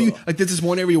want to, like there's this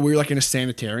one area where you're like in a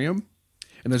sanitarium,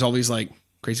 and there's all these like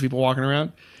crazy people walking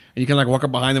around, and you can like walk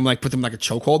up behind them, like put them in, like a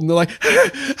chokehold, and they're like,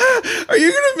 "Are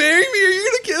you gonna marry me? Are you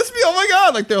gonna kiss me? Oh my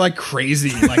god!" Like they're like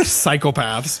crazy, like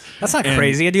psychopaths. that's not And-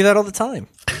 crazy. I do that all the time.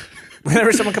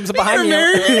 Whenever someone comes up behind me,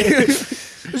 Marry me?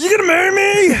 are you gonna marry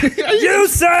me? You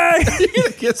say. You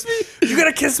gonna kiss me? You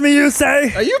gonna kiss me? You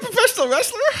say. Are you a professional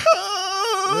wrestler?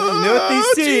 You know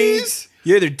what they say? Jeez.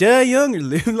 You either die young or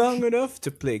live long enough to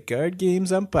play card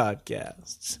games on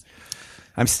podcasts.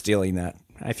 I'm stealing that.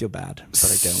 I feel bad, but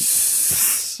I don't.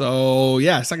 So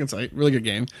yeah, Second Sight, really good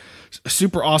game.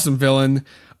 Super awesome villain.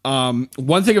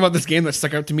 One thing about this game that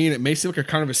stuck out to me, and it may seem like a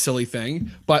kind of a silly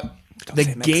thing, but the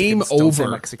game over,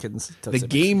 Mexicans. the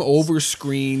game over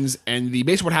screens, and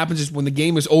basically what happens is when the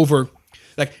game is over,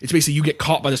 like it's basically you get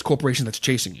caught by this corporation that's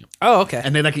chasing you. Oh, okay.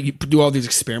 And they like you do all these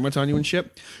experiments on you and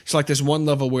shit. So like this one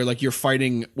level where like you're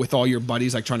fighting with all your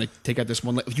buddies, like trying to take out this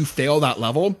one. If you fail that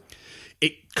level,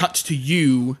 it cuts to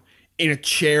you in a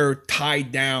chair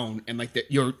tied down, and like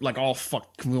you're like all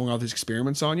fucked doing all these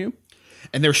experiments on you.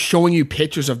 And they're showing you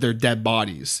pictures of their dead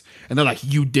bodies, and they're like,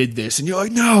 "You did this," and you're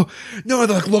like, "No." They're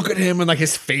like, "Look at him," and like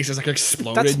his face is like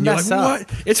exploded. That's and you're like, messed up.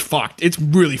 "What?" It's fucked. It's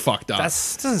really fucked up. That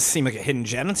doesn't seem like a hidden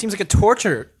gem. It seems like a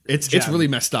torture. It's gem. really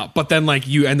messed up. But then like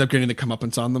you end up getting the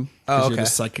comeuppance on them because Oh, you're okay. the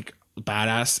psychic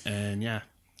badass, and yeah,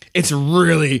 it's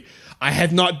really. I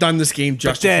have not done this game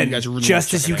justice. Then, You guys really just wanna as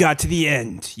check you it out. got to the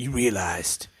end, you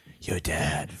realized your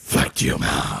dad fucked your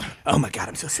mom. Oh my god,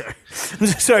 I'm so sorry. I'm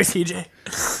so sorry, CJ.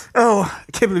 Oh,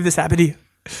 I can't believe this happened to you.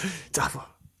 It's awful.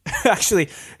 Actually,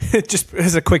 just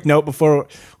as a quick note before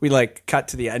we like cut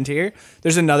to the end here,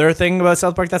 there's another thing about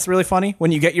South Park that's really funny.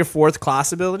 When you get your 4th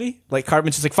class ability, like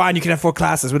Cartman's just like, fine, you can have 4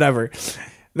 classes, whatever.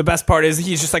 The best part is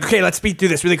he's just like, okay, let's speed through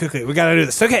this really quickly. We gotta do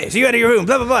this. Okay, so you out of your room,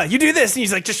 blah, blah, blah. You do this. And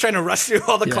he's like just trying to rush through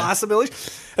all the class abilities.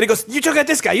 And he goes, you took out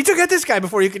this guy. You took out this guy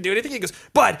before you could do anything. He goes,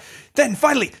 but then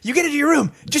finally, you get into your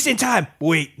room just in time.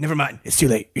 Wait, never mind. It's too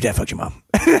late. Your dad fucked your mom.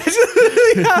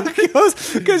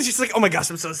 Because she's like, oh my gosh,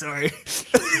 I'm so sorry.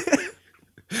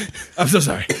 I'm so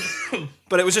sorry.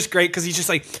 But it was just great because he's just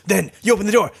like, then you open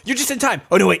the door. You're just in time.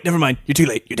 Oh no, wait, never mind. You're too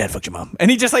late. Your dad fucked your mom.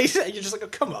 And he just like, you're just like, oh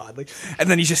come on. Like, and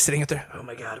then he's just sitting up there. Oh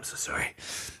my god, I'm so sorry.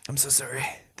 I'm so sorry.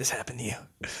 This happened to you.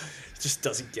 Just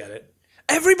doesn't get it.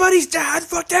 Everybody's dad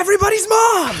fucked everybody's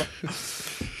mom.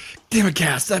 Damn it,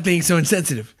 Cass, stop being so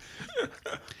insensitive.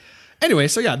 Anyway,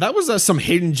 so yeah, that was some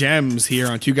hidden gems here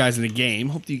on Two Guys in a Game.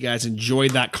 Hope you guys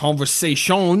enjoyed that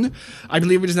conversation. I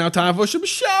believe it is now time for some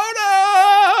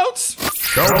shout-outs.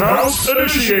 Shoutouts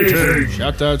initiating!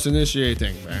 Shout-outs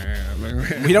initiating.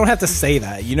 We don't have to say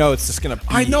that. You know, it's just gonna. Be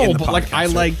I know, in the but like podcast, I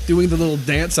right? like doing the little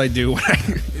dance I do.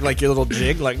 like your little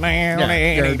jig, like. Even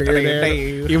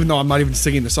though I'm not even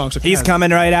singing the song. So He's Kaz, coming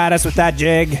right at us with that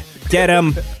jig. Get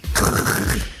him.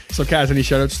 So Kaz, any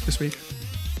shout-outs this week?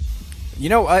 You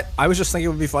know, I was just thinking it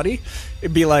would be funny.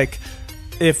 It'd be like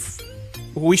if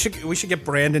we should get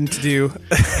Brandon to do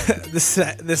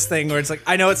this thing where it's like,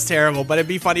 I know it's terrible, but it'd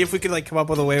be funny if we could like come up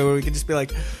with a way where we could just be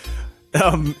like,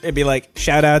 it'd be like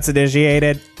shout outs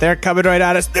initiated. They're coming right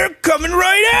at us. They're coming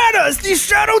right at us. These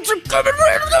shout outs are coming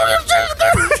right at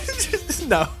us.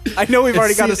 No, I know we've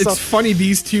already got a It's song. funny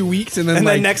these 2 weeks, and then And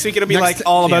like, then next week it'll be next- like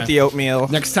all about yeah. the oatmeal.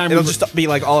 Next time it'll we- just be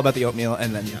like all about the oatmeal,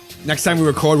 and then Next time we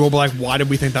record, we'll be like, why did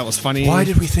we think that was funny? why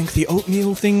did we think the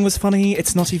oatmeal thing was funny?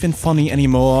 It's not even funny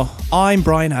anymore. I'm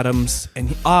Brian Adams,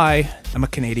 and I am a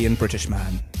Canadian British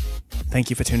man. Thank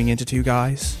you for tuning in to Two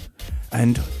Guys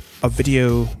and a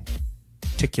video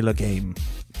particular game.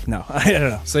 No, I don't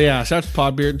know. So yeah, shout out to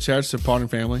Podbeard, shout out to Pod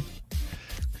and Family,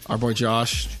 our boy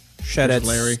Josh. Shout out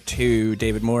Larry. to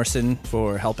David Morrison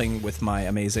for helping with my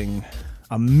amazing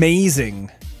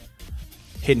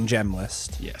hidden gem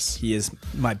list. Yes. He is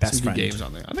my best Some good friend. games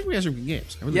on there. I think we have some good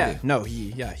games. I really Yeah, do. no,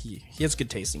 he has good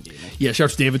taste in gaming. Yeah, shout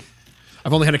out to David.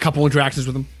 I've only had a couple interactions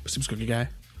with him. Seems like a good guy.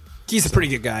 He's a pretty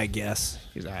good guy, I guess.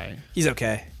 He's alright. He's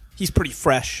okay. He's pretty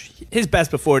fresh. His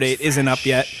best before date isn't up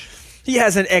yet. He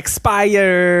hasn't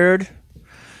expired.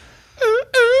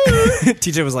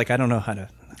 TJ was like, I don't know how to.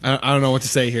 I don't know what to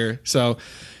say here. So,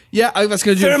 yeah, that's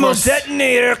gonna do it for Thermal us.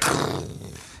 detonator.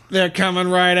 They're coming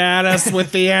right at us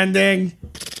with the ending.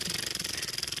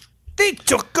 They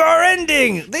took our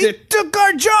ending. They took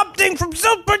our job thing from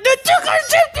Super. They took our.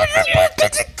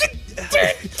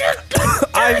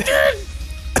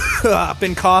 I've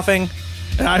been coughing.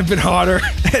 And I've been hotter.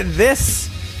 And this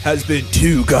has been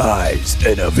Two Guys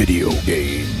and a Video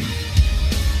Game.